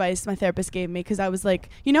piece of advice my therapist gave me, because I was like,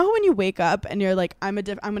 you know when you wake up and you're like, I'm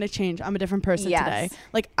gonna change, I'm a different person Yes. today.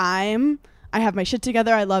 Like I have my shit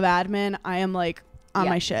together, I love admin, I am like on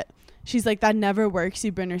my shit. She's like, that never works.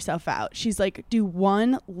 You burn yourself out. She's like, do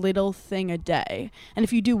one little thing a day. And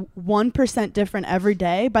if you do 1% different every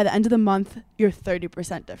day, by the end of the month, you're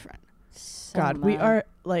 30% different. So God, we much. are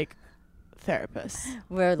like therapists.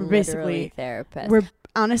 We're literally therapists.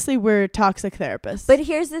 We're toxic therapists. But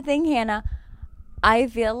here's the thing, Hannah. I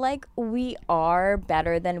feel like we are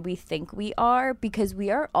better than we think we are, because we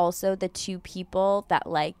are also the two people that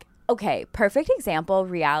like, okay, perfect example,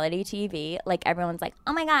 reality TV. Like everyone's like,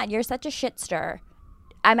 oh my God, you're such a shit stir.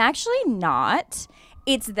 I'm actually not.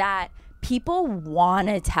 It's that people want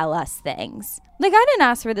to tell us things. Like I didn't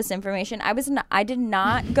ask for this information. I did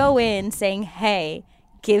not go in saying, hey,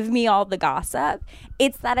 give me all the gossip.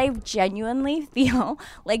 It's that I genuinely feel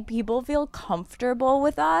like people feel comfortable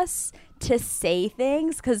with us to say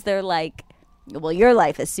things, because they're like, well, your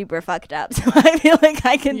life is super fucked up, so I feel like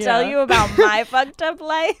I can tell you about my fucked up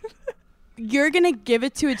life. You're gonna give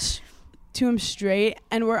it to him straight.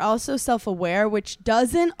 And we're also self-aware, which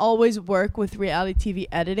doesn't always work with reality TV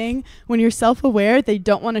editing. When you're self-aware, they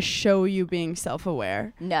don't want to show you being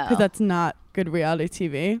self-aware. No. Because that's not good reality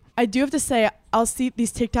TV. I do have to say, I'll see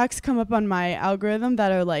these TikToks come up on my algorithm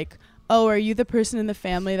that are like, oh, are you the person in the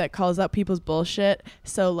family that calls out people's bullshit,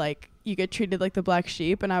 so like you get treated like the black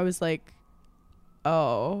sheep? And I was like,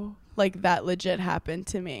 oh, like that legit happened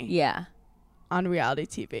to me. Yeah. On reality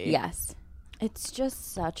TV. Yes. It's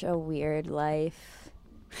just such a weird life.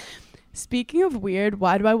 Speaking of weird,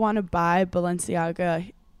 why do I want to buy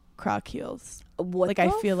Balenciaga croc heels? What Like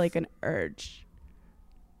I feel like an urge.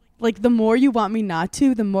 Like the more you want me not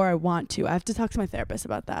to, the more I want to. I have to talk to my therapist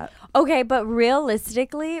about that. Okay, but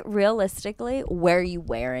realistically, where are you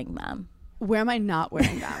wearing them? Where am I not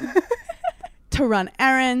wearing them? To run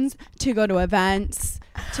errands, to go to events,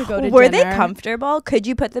 to go to Were dinner. they comfortable? Could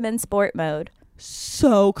you put them in sport mode?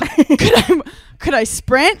 So could I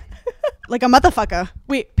sprint like a motherfucker?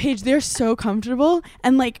 Wait, Paige, they're so comfortable,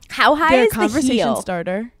 and like How high they're a is the conversation heel?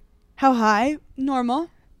 starter. How high? Normal.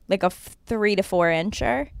 Like a 3 to 4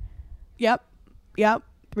 incher? Yep.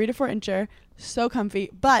 3 to 4 incher. So comfy,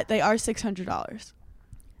 but they are $600.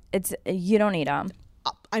 It's you don't need them.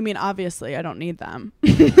 I mean, obviously, I don't need them.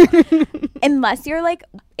 Unless you're like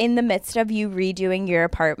in the midst of you redoing your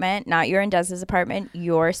apartment, not your and Des's apartment,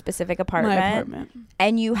 your specific apartment. My apartment.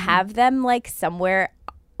 And you have them like somewhere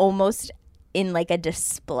almost in like a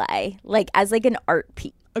display, like as like an art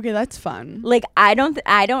piece. Okay, that's fun. Like I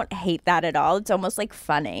don't hate that at all. It's almost like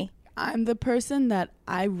funny. I'm the person that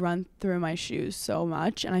I run through my shoes so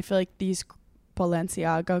much, and I feel like these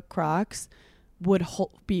Balenciaga Crocs would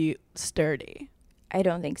be sturdy. I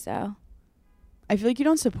don't think so. I feel like you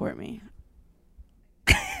don't support me.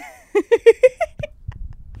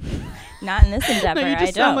 Not in this endeavor. No, you just I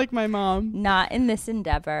don't. sound like my mom. Not in this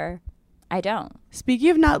endeavor. I don't. Speaking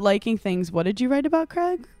of not liking things, what did you write about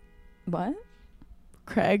Craig? What?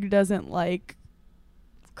 Craig doesn't like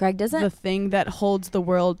Greg doesn't. the thing that holds the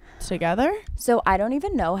world together. So I don't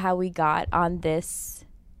even know how we got on this.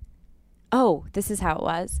 Oh, this is how it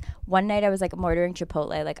was. One night I was like, I'm ordering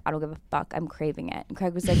Chipotle. Like, I don't give a fuck. I'm craving it. And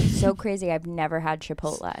Craig was like, so crazy. I've never had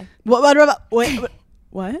Chipotle.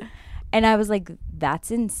 What? And I was like,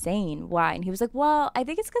 that's insane. Why? And he was like, well, I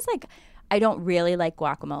think it's because like I don't really like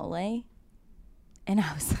guacamole. And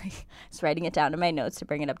I was like, I was writing it down in my notes to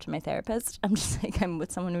bring it up to my therapist. I'm just like, I'm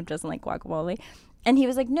with someone who doesn't like guacamole. And he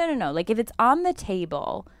was like, no. Like, if it's on the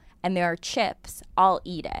table and there are chips, I'll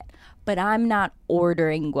eat it. But I'm not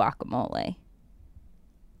ordering guacamole.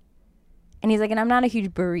 And he's like, and I'm not a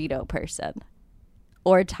huge burrito person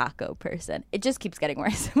or taco person. It just keeps getting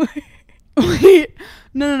worse and worse. Wait,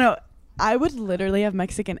 no. I would literally have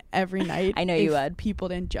Mexican every night. I know you if would. People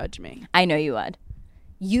didn't judge me. I know you would.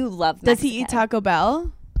 You love Does Mexican. he eat Taco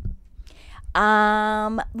Bell?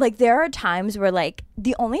 Like there are times where like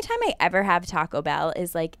the only time I ever have Taco Bell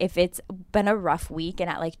is like if it's been a rough week and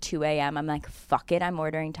at like 2 a.m. I'm like, fuck it, I'm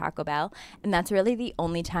ordering Taco Bell. And that's really the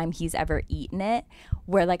only time he's ever eaten it,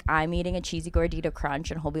 where like I'm eating a cheesy gordita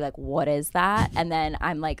crunch and he'll be like, what is that? And then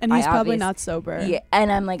I'm like, And he's probably not sober. Yeah,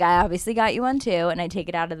 and I'm like, I obviously got you one too. And I take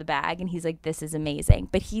it out of the bag and he's like, this is amazing.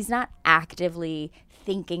 But he's not actively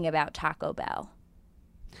thinking about Taco Bell.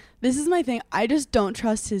 This is my thing. I just don't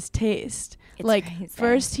trust his taste. It's like, crazy.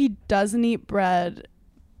 first, he doesn't eat bread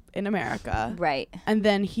in America. Right. And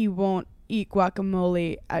then he won't eat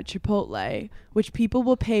guacamole at Chipotle, which people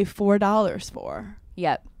will pay $4 for.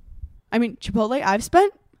 Yep. I mean, Chipotle, I've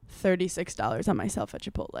spent $36 on myself at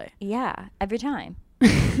Chipotle. Yeah, every time.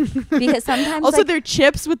 Because sometimes Also, like, their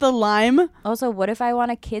chips with the lime. also, what if I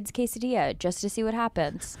want a kid's quesadilla just to see what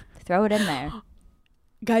happens? Throw it in there.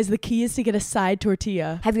 Guys, the key is to get a side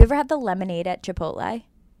tortilla. Have you ever had the lemonade at Chipotle?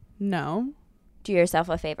 No. Do yourself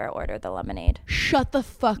a favor, order the lemonade. Shut the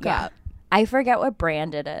fuck Yeah. up. I forget what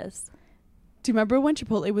brand it is. Do you remember when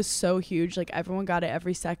Chipotle was so huge? Like, everyone got it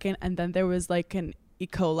every second. And then there was like an E.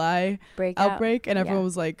 coli outbreak. And everyone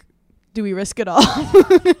was like, do we risk it all?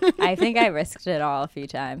 I think I risked it all a few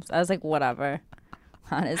times. I was like, whatever.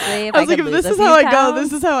 Honestly, if I was could like, if lose this a is few how I go, pounds-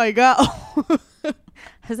 this is how I go.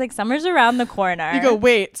 I was like, summer's around the corner. You go,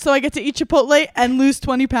 wait, so I get to eat Chipotle and lose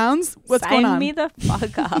 20 pounds? What's going on? Sign me the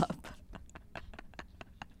fuck up.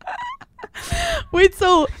 Wait,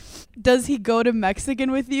 so does he go to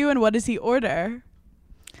Mexican with you, and what does he order?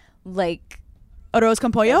 Like Arroz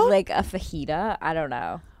con pollo? like a fajita. I don't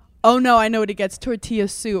know. Oh, no, I know what he gets. Tortilla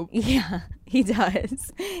soup. Yeah, he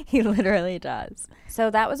does. He literally does. So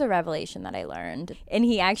that was a revelation that I learned. And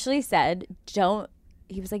he actually said,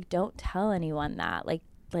 he was like, don't tell anyone that. Like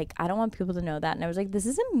I don't want people to know that. And I was like, this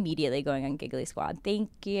is immediately going on Giggly Squad. Thank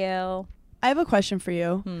you. I have a question for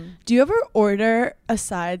you. Do you ever order a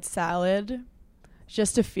side salad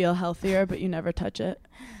just to feel healthier, but you never touch it?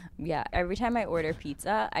 Yeah, every time I order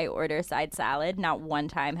pizza, I order a side salad. Not one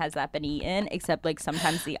time has that been eaten, except like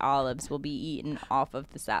sometimes the olives will be eaten off of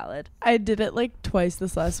the salad. I did it like twice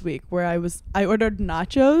this last week where I ordered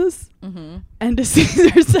nachos and a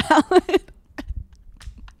Caesar salad.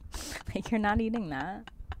 Like, you're not eating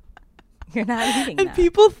that. You're not eating And that.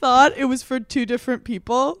 people thought it was for two different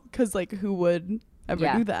people because, like, who would ever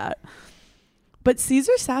Yeah. do that? But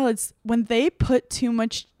Caesar salads, when they put too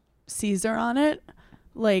much Caesar on it,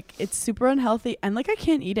 like, it's super unhealthy. And, like, I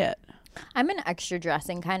can't eat it. I'm an extra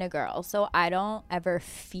dressing kind of girl, so I don't ever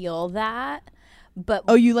feel that. But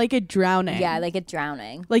Oh, you like it drowning? yeah, I like it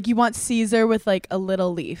drowning. Like, you want Caesar with, like, a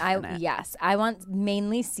little leaf in it. Yes, I want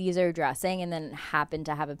mainly Caesar dressing and then happen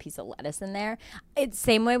to have a piece of lettuce in there. It's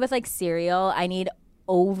same way with like cereal. I need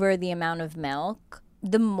over the amount of milk.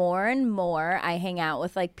 The more and more I hang out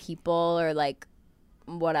with like people or like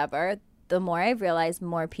whatever, the more I realize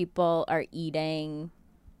more people are eating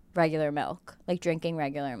regular milk, like drinking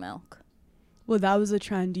regular milk. Well, that was a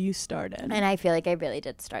trend you started. And I feel like I really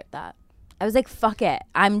did start that. I was like, fuck it.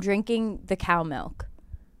 I'm drinking the cow milk.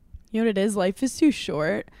 You know what it is? Life is too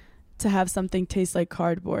short to have something taste like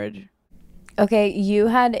cardboard. Okay, you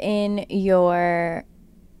had in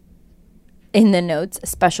the notes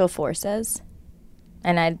special forces,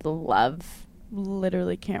 and I'd love.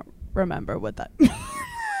 Literally can't remember what that.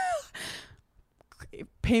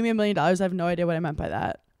 Pay me $1 million. I have no idea what I meant by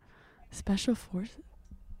that. Special forces.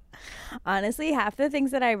 Honestly, half the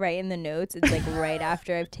things that I write in the notes, it's like right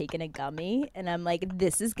after I've taken a gummy, and I'm like,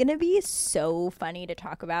 this is gonna be so funny to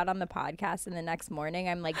talk about on the podcast. And the next morning,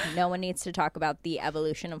 I'm like, no one needs to talk about the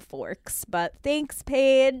evolution of forks, but thanks,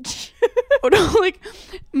 Paige. Oh, no, like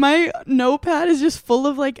my notepad is just full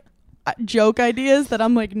of like joke ideas that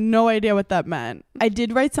I'm like, no idea what that meant. I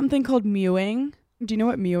did write something called mewing. Do you know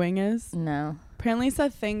what mewing is? No. Apparently it's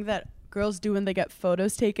that thing that girls do when they get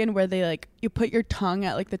photos taken where they like, you put your tongue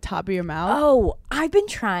at like the top of your mouth. Oh, I've been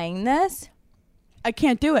trying this. I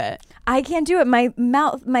can't do it. I can't do it.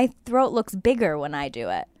 My throat looks bigger when I do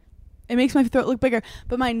it. It makes my throat look bigger.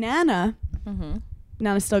 But my Nana,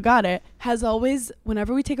 Nana still got it, has always,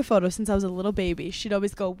 whenever we take a photo since I was a little baby, she'd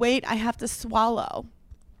always go, wait, I have to swallow.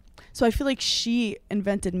 So I feel like she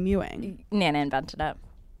invented mewing. Nana invented it.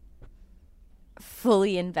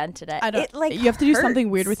 Fully invented it. I don't. It, like, you have to do something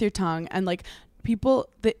hurts. weird with your tongue, and like people,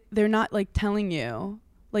 they're not like telling you,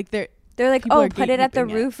 like they're like, people oh, are put it at the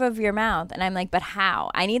gatekeeping it. roof of your mouth, and I'm like, but how?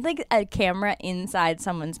 I need like a camera inside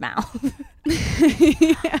someone's mouth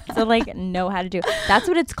to like know how to do it. That's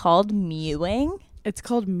what it's called, mewing. It's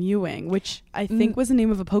called mewing, which I think was the name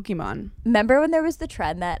of a Pokemon. Remember when there was the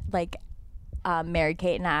trend that like Mary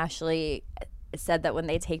Kate and Ashley said that when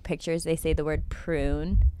they take pictures they say the word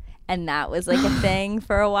prune, and that was like a thing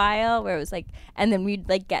for a while where it was like, and then we'd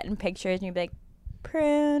like get in pictures and you'd be like,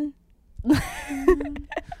 prune.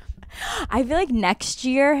 I feel like next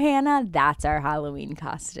year, Hannah, that's our Halloween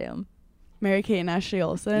costume. Mary Kate and Ashley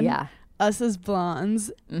Olsen. Yeah. Us as blondes.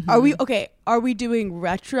 Are we doing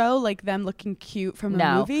retro, like them looking cute from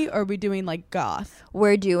a movie, or are we doing like goth?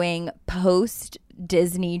 We're doing post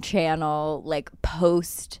Disney Channel, like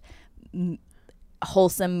post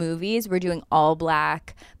wholesome movies. We're doing all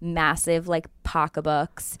black, massive like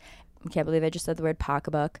pocketbooks. I can't believe I just said the word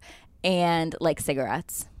pocketbook. And like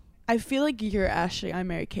cigarettes. I feel like you're Ashley, I'm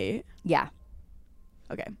Mary Kate. Yeah.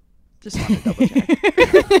 Okay. Just want to double check.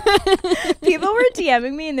 People were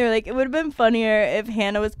DMing me and they're like, it would have been funnier if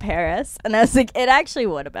Hannah was Paris. And I was like, it actually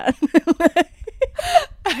would have been.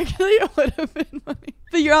 Actually, it would have been funny.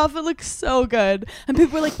 But your outfit looks so good. And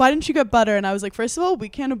people were like, why didn't you get butter? And I was like, first of all, we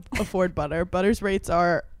can't afford butter. Butter's rates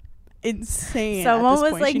are insane. Someone at this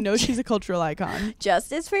was point. like, she knows she's a cultural icon.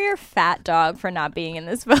 Justice for your fat dog for not being in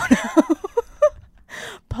this photo.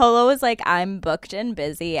 Polo was like, I'm booked and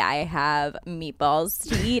busy. I have meatballs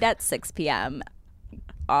to eat at 6 p.m.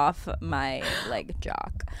 off my like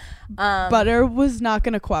jock. Butter was not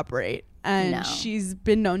going to cooperate. And No. she's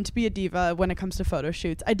been known to be a diva when it comes to photo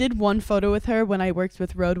shoots. I did one photo with her when I worked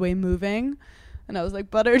with Roadway Moving. And I was like,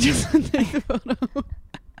 Butter, just take the photo.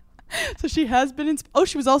 So she has been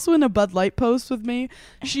she was also in a Bud Light post with me.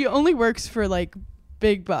 She only works for like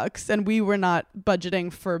big bucks, and we were not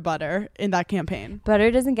budgeting for Butter in that campaign. Butter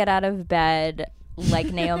doesn't get out of bed like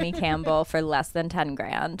Naomi Campbell for less than 10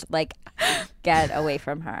 grand. Like, get away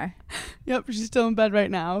from her. Yep, she's still in bed right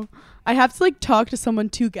now. I have to like talk to someone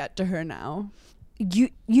to get to her now. You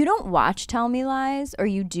don't watch Tell Me Lies, or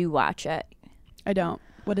you do watch it? I don't.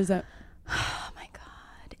 What is it? Oh my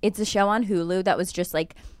God. It's a show on Hulu that was just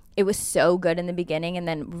like, it was so good in the beginning, and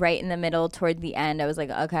then right in the middle toward the end I was like,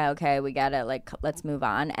 okay, we got it, like, let's move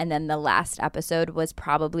on. And then the last episode was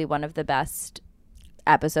probably one of the best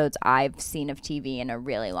episodes I've seen of TV in a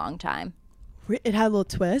really long time. It had a little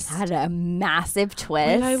twist. Had a massive twist.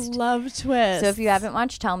 And I love twists. So if you haven't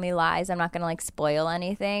watched Tell Me Lies, I'm not gonna like spoil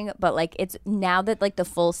anything, but like, it's now that like the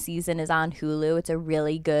full season is on Hulu, it's a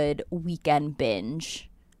really good weekend binge.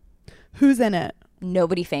 Who's in it?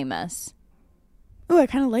 Nobody famous. Oh, I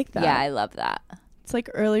kind of like that. Yeah, I love that. It's like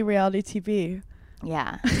early reality TV.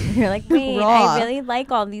 Yeah. You're like, wait, Raw. I really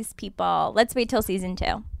like all these people. Let's wait till season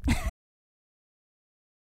 2.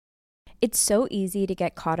 It's so easy to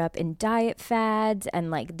get caught up in diet fads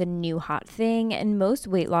and like the new hot thing, and most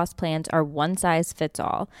weight loss plans are one size fits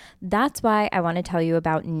all. That's why I want to tell you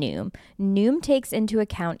about Noom. Noom takes into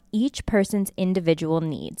account each person's individual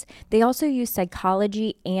needs. They also use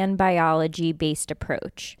psychology and biology-based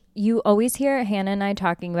approach. You always hear Hannah and I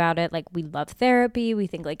talking about it, like we love therapy, we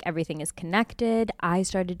think like everything is connected. I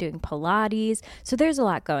started doing Pilates, so there's a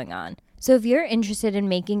lot going on. So if you're interested in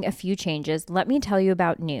making a few changes, let me tell you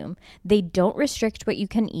about Noom. They don't restrict what you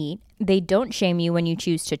can eat. They don't shame you when you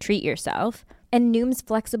choose to treat yourself. And Noom's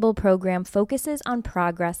flexible program focuses on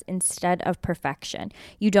progress instead of perfection.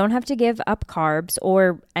 You don't have to give up carbs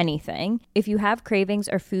or anything. If you have cravings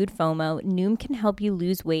or food FOMO, Noom can help you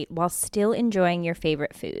lose weight while still enjoying your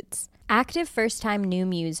favorite foods. Active first-time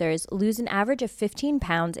Noom users lose an average of 15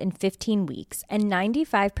 pounds in 15 weeks, and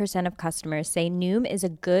 95% of customers say Noom is a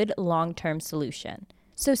good long-term solution.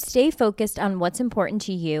 So stay focused on what's important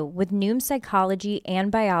to you with Noom's psychology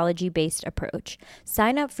and biology-based approach.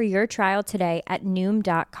 Sign up for your trial today at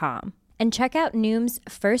Noom.com. And check out Noom's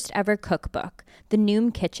first ever cookbook, The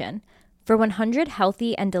Noom Kitchen, for 100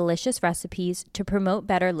 healthy and delicious recipes to promote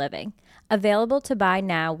better living. Available to buy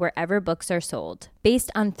now wherever books are sold. Based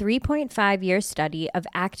on 3.5-year study of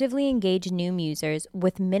actively engaged Noom users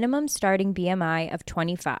with minimum starting BMI of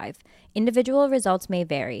 25. Individual results may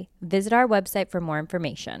vary. Visit our website for more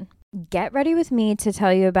information. Get ready with me to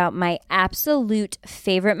tell you about my absolute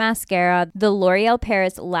favorite mascara, the L'Oreal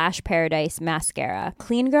Paris Lash Paradise Mascara.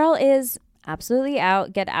 Clean Girl is absolutely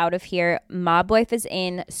out. Get out of here. Mob Wife is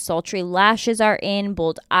in. Sultry lashes are in.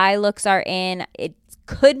 Bold eye looks are in. It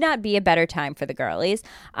could not be a better time for the girlies.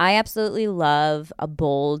 I absolutely love a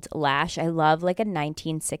bold lash. I love like a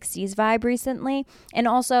 1960s vibe recently. And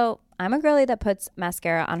also, I'm a girly that puts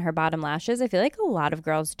mascara on her bottom lashes. I feel like a lot of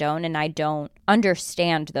girls don't, and I don't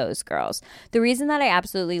understand those girls. The reason that I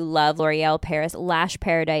absolutely love L'Oreal Paris Lash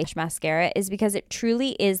Paradise Mascara is because it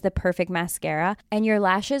truly is the perfect mascara, and your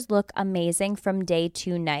lashes look amazing from day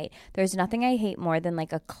to night. There's nothing I hate more than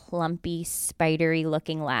like a clumpy, spidery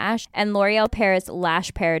looking lash, and L'Oreal Paris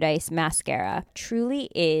Lash Paradise Mascara truly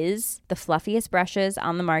is the fluffiest brushes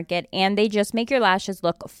on the market, and they just make your lashes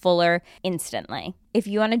look fuller instantly. If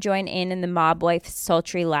you want to join in the Mob Wife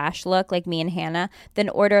sultry lash look like me and Hannah, then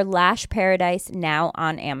order Lash Paradise now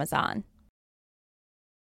on Amazon.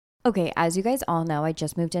 Okay, as you guys all know, I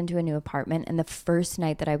just moved into a new apartment, and the first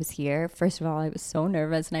night that I was here, first of all, I was so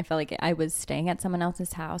nervous and I felt like I was staying at someone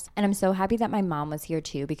else's house. And I'm so happy that my mom was here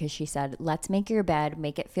too, because she said, let's make your bed,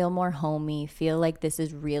 make it feel more homey, feel like this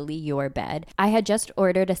is really your bed. I had just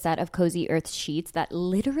ordered a set of Cozy Earth sheets that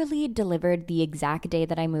literally delivered the exact day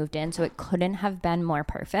that I moved in, so it couldn't have been more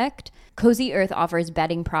perfect. Cozy Earth offers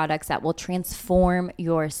bedding products that will transform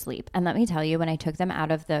your sleep. And let me tell you, when I took them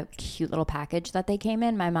out of the cute little package that they came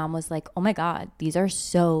in, my mom was like, oh my God, these are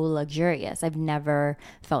so luxurious. I've never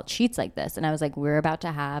felt sheets like this. And I was like, we're about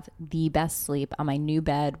to have the best sleep on my new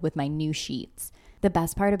bed with my new sheets. The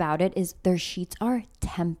best part about it is their sheets are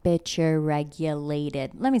temperature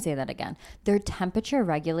regulated. Let me say that again. They're temperature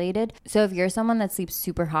regulated. So if you're someone that sleeps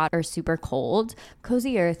super hot or super cold,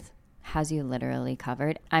 Cozy Earth has you literally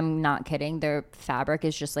covered. I'm not kidding. Their fabric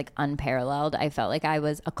is just like unparalleled. I felt like I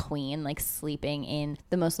was a queen, like sleeping in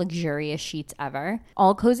the most luxurious sheets ever.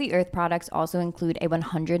 All Cozy Earth products also include a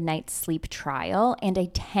 100-night sleep trial and a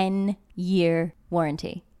 10-year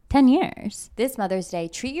warranty. 10 years. This Mother's Day,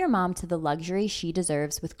 treat your mom to the luxury she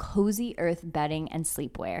deserves with Cozy Earth bedding and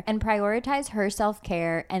sleepwear, and prioritize her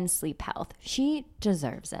self-care and sleep health. She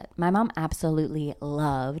deserves it. My mom absolutely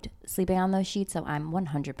loved sleeping on those sheets, so I'm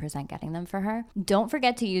 100% getting them for her. Don't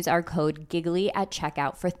forget to use our code GIGGLY at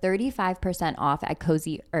checkout for 35% off at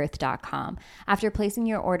CozyEarth.com. After placing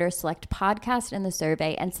your order, select podcast in the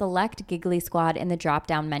survey and select Giggly Squad in the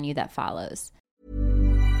drop-down menu that follows.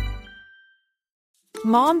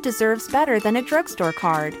 Mom deserves better than a drugstore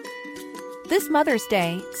card. This Mother's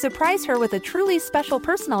Day, surprise her with a truly special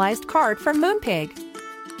personalized card from Moonpig.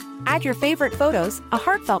 Add your favorite photos, a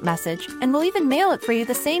heartfelt message, and we'll even mail it for you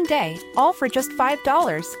the same day, all for just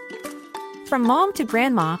 $5. From mom to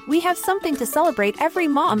grandma, we have something to celebrate every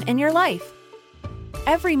mom in your life.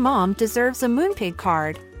 Every mom deserves a Moonpig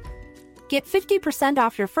card. Get 50%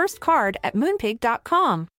 off your first card at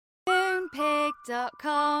moonpig.com.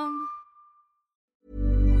 Moonpig.com.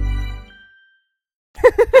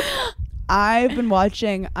 I've been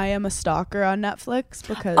watching I Am a Stalker on Netflix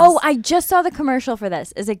because I just saw the commercial for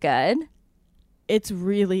this. Is it good? it's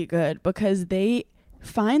really good because they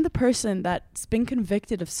find the person that's been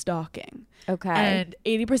convicted of stalking. Okay. And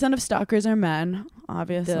 80% of stalkers are men,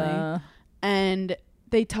 obviously. Duh. And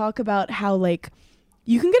they talk about how, like,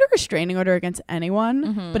 you can get a restraining order against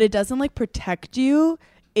anyone, but it doesn't, like, protect you.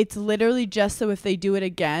 It's literally just so if they do it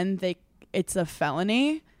again, it's a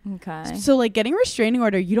felony. Okay. So, like, getting a restraining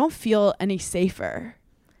order, you don't feel any safer.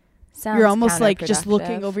 Sounds You're almost like just counterproductive.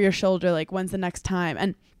 looking over your shoulder, like, when's the next time?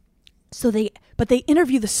 And so they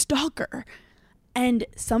interview the stalker, and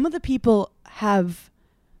some of the people have,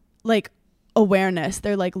 like, awareness.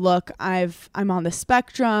 They're like, look, I'm on the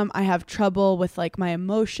spectrum. I have trouble with, like, my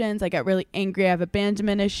emotions. I get really angry. I have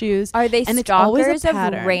abandonment issues. Are they and it's always a stalkers of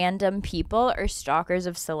pattern. random people or stalkers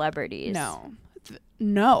of celebrities?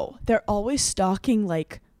 No, they're always stalking,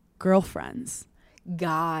 like, girlfriends.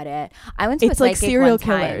 Got it. I went to It's a like psychic serial one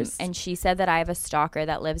time, killers. and she said that I have a stalker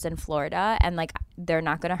that lives in Florida, and, like, they're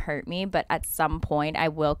not going to hurt me, but at some point I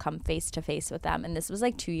will come face to face with them. And this was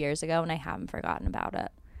like 2 years ago, and I haven't forgotten about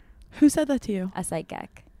it. Who said that to you? A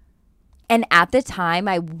psychic. And at the time,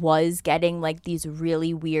 I was getting like these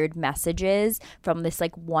really weird messages from this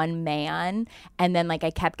like one man. And then like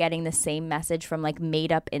I kept getting the same message from like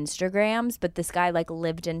made up Instagrams. But this guy like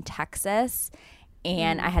lived in Texas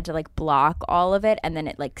and I had to like block all of it. And then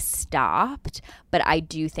it like stopped. But I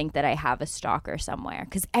do think that I have a stalker somewhere.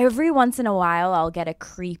 Because every once in a while, I'll get a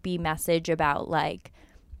creepy message about like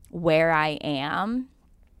where I am.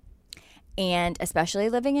 And especially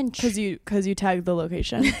living in because you tagged the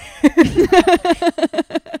location.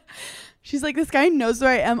 She's like, this guy knows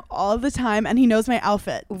where I am all the time and he knows my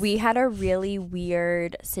outfit. We had a really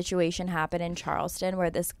weird situation happen in Charleston where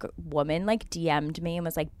this woman like DM'd me and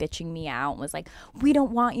was like bitching me out and was like, we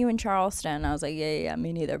don't want you in Charleston. I was like, yeah,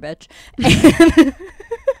 me neither, bitch.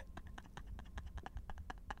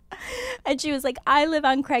 And she was like, I live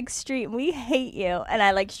on Craig Street and we hate you. And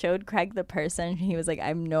I like showed Craig the person and he was like, I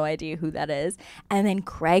have no idea who that is. And then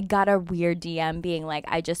Craig got a weird DM being like,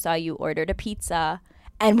 I just saw you ordered a pizza.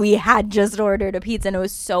 And we had just ordered a pizza and it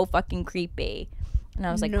was so fucking creepy. And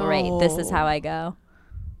I was like, great, this is how I go.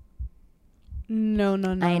 No.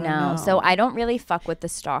 I know. No. So I don't really fuck with the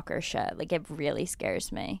stalker shit. Like it really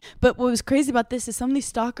scares me. But what was crazy about this is some of these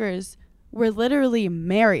stalkers were literally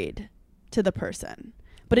married to the person.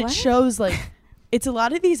 But What? it shows like it's a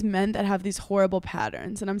lot of these men that have these horrible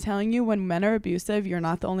patterns. And I'm telling you, when men are abusive, you're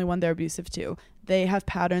not the only one they're abusive to. They have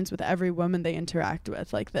patterns with every woman they interact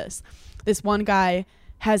with like this. This one guy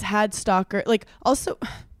has had stalker. Like also,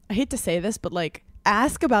 I hate to say this, but like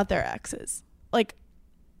ask about their exes. Like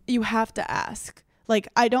you have to ask. Like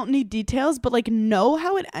I don't need details, but like know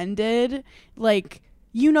how it ended. Like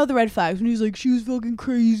you know the red flags. When he's like, she was fucking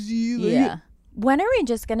crazy. Like, Yeah. When are we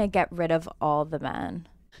just going to get rid of all the men?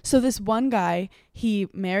 So this one guy, he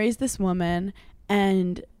marries this woman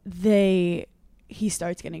and he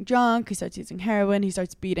starts getting drunk, he starts using heroin, he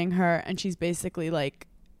starts beating her, and she's basically like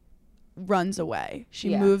runs away.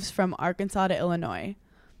 She moves from Arkansas to Illinois.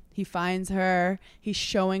 He finds her, he's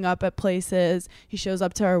showing up at places, he shows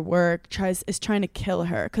up to her work, is trying to kill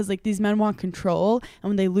her because like these men want control, and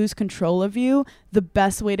when they lose control of you, the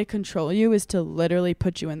best way to control you is to literally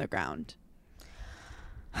put you in the ground.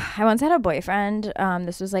 I once had a boyfriend.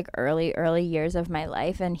 This was like early years of my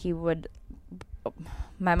life. And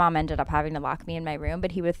my mom ended up having to lock me in my room,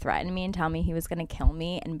 but he would threaten me and tell me he was going to kill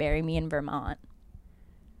me and bury me in Vermont.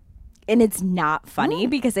 And it's not funny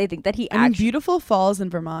because I think that he beautiful falls in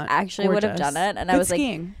Vermont. Actually would have done it. And I was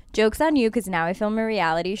skiing. like, joke's on you because now I film a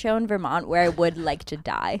reality show in Vermont where I would like to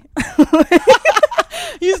die.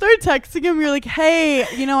 You start texting him. You're like, hey,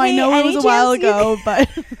 I know it was a while ago, but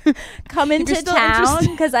come into town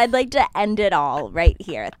because I'd like to end it all right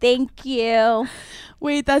here. Thank you.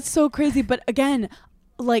 Wait, that's so crazy. But again,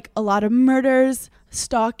 like a lot of murders,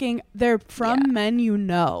 stalking, they're from men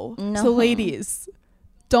No. So ladies,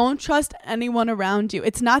 don't trust anyone around you.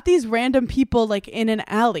 It's not these random people like in an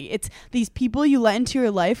alley. It's these people you let into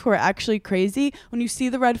your life who are actually crazy. When you see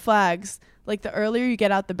the red flags, like the earlier you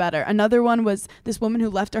get out, the better. Another one was this woman who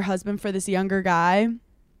left her husband for this younger guy.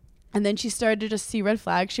 And then she started to just see red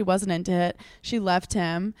flags. She wasn't into it. She left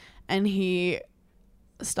him and he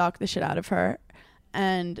stalked the shit out of her.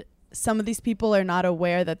 And some of these people are not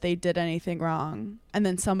aware that they did anything wrong. And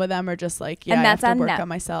then some of them are just like, yeah, I have to work on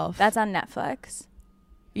myself. That's on Netflix.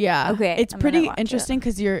 Yeah. Okay. It's pretty interesting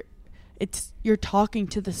because you're talking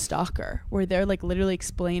to the stalker where they're like literally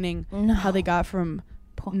explaining how they got from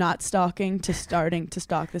not stalking to starting to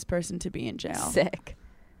stalk this person to be in jail. Sick.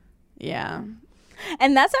 Yeah.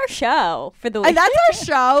 And that's our show for the week. And that's our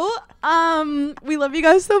show. We love you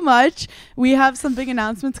guys so much. We have some big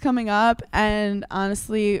announcements coming up. And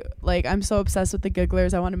honestly, like I'm so obsessed with the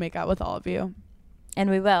Gigglers. I want to make out with all of you.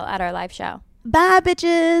 And we will at our live show. Bye,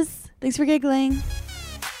 bitches. Thanks for giggling.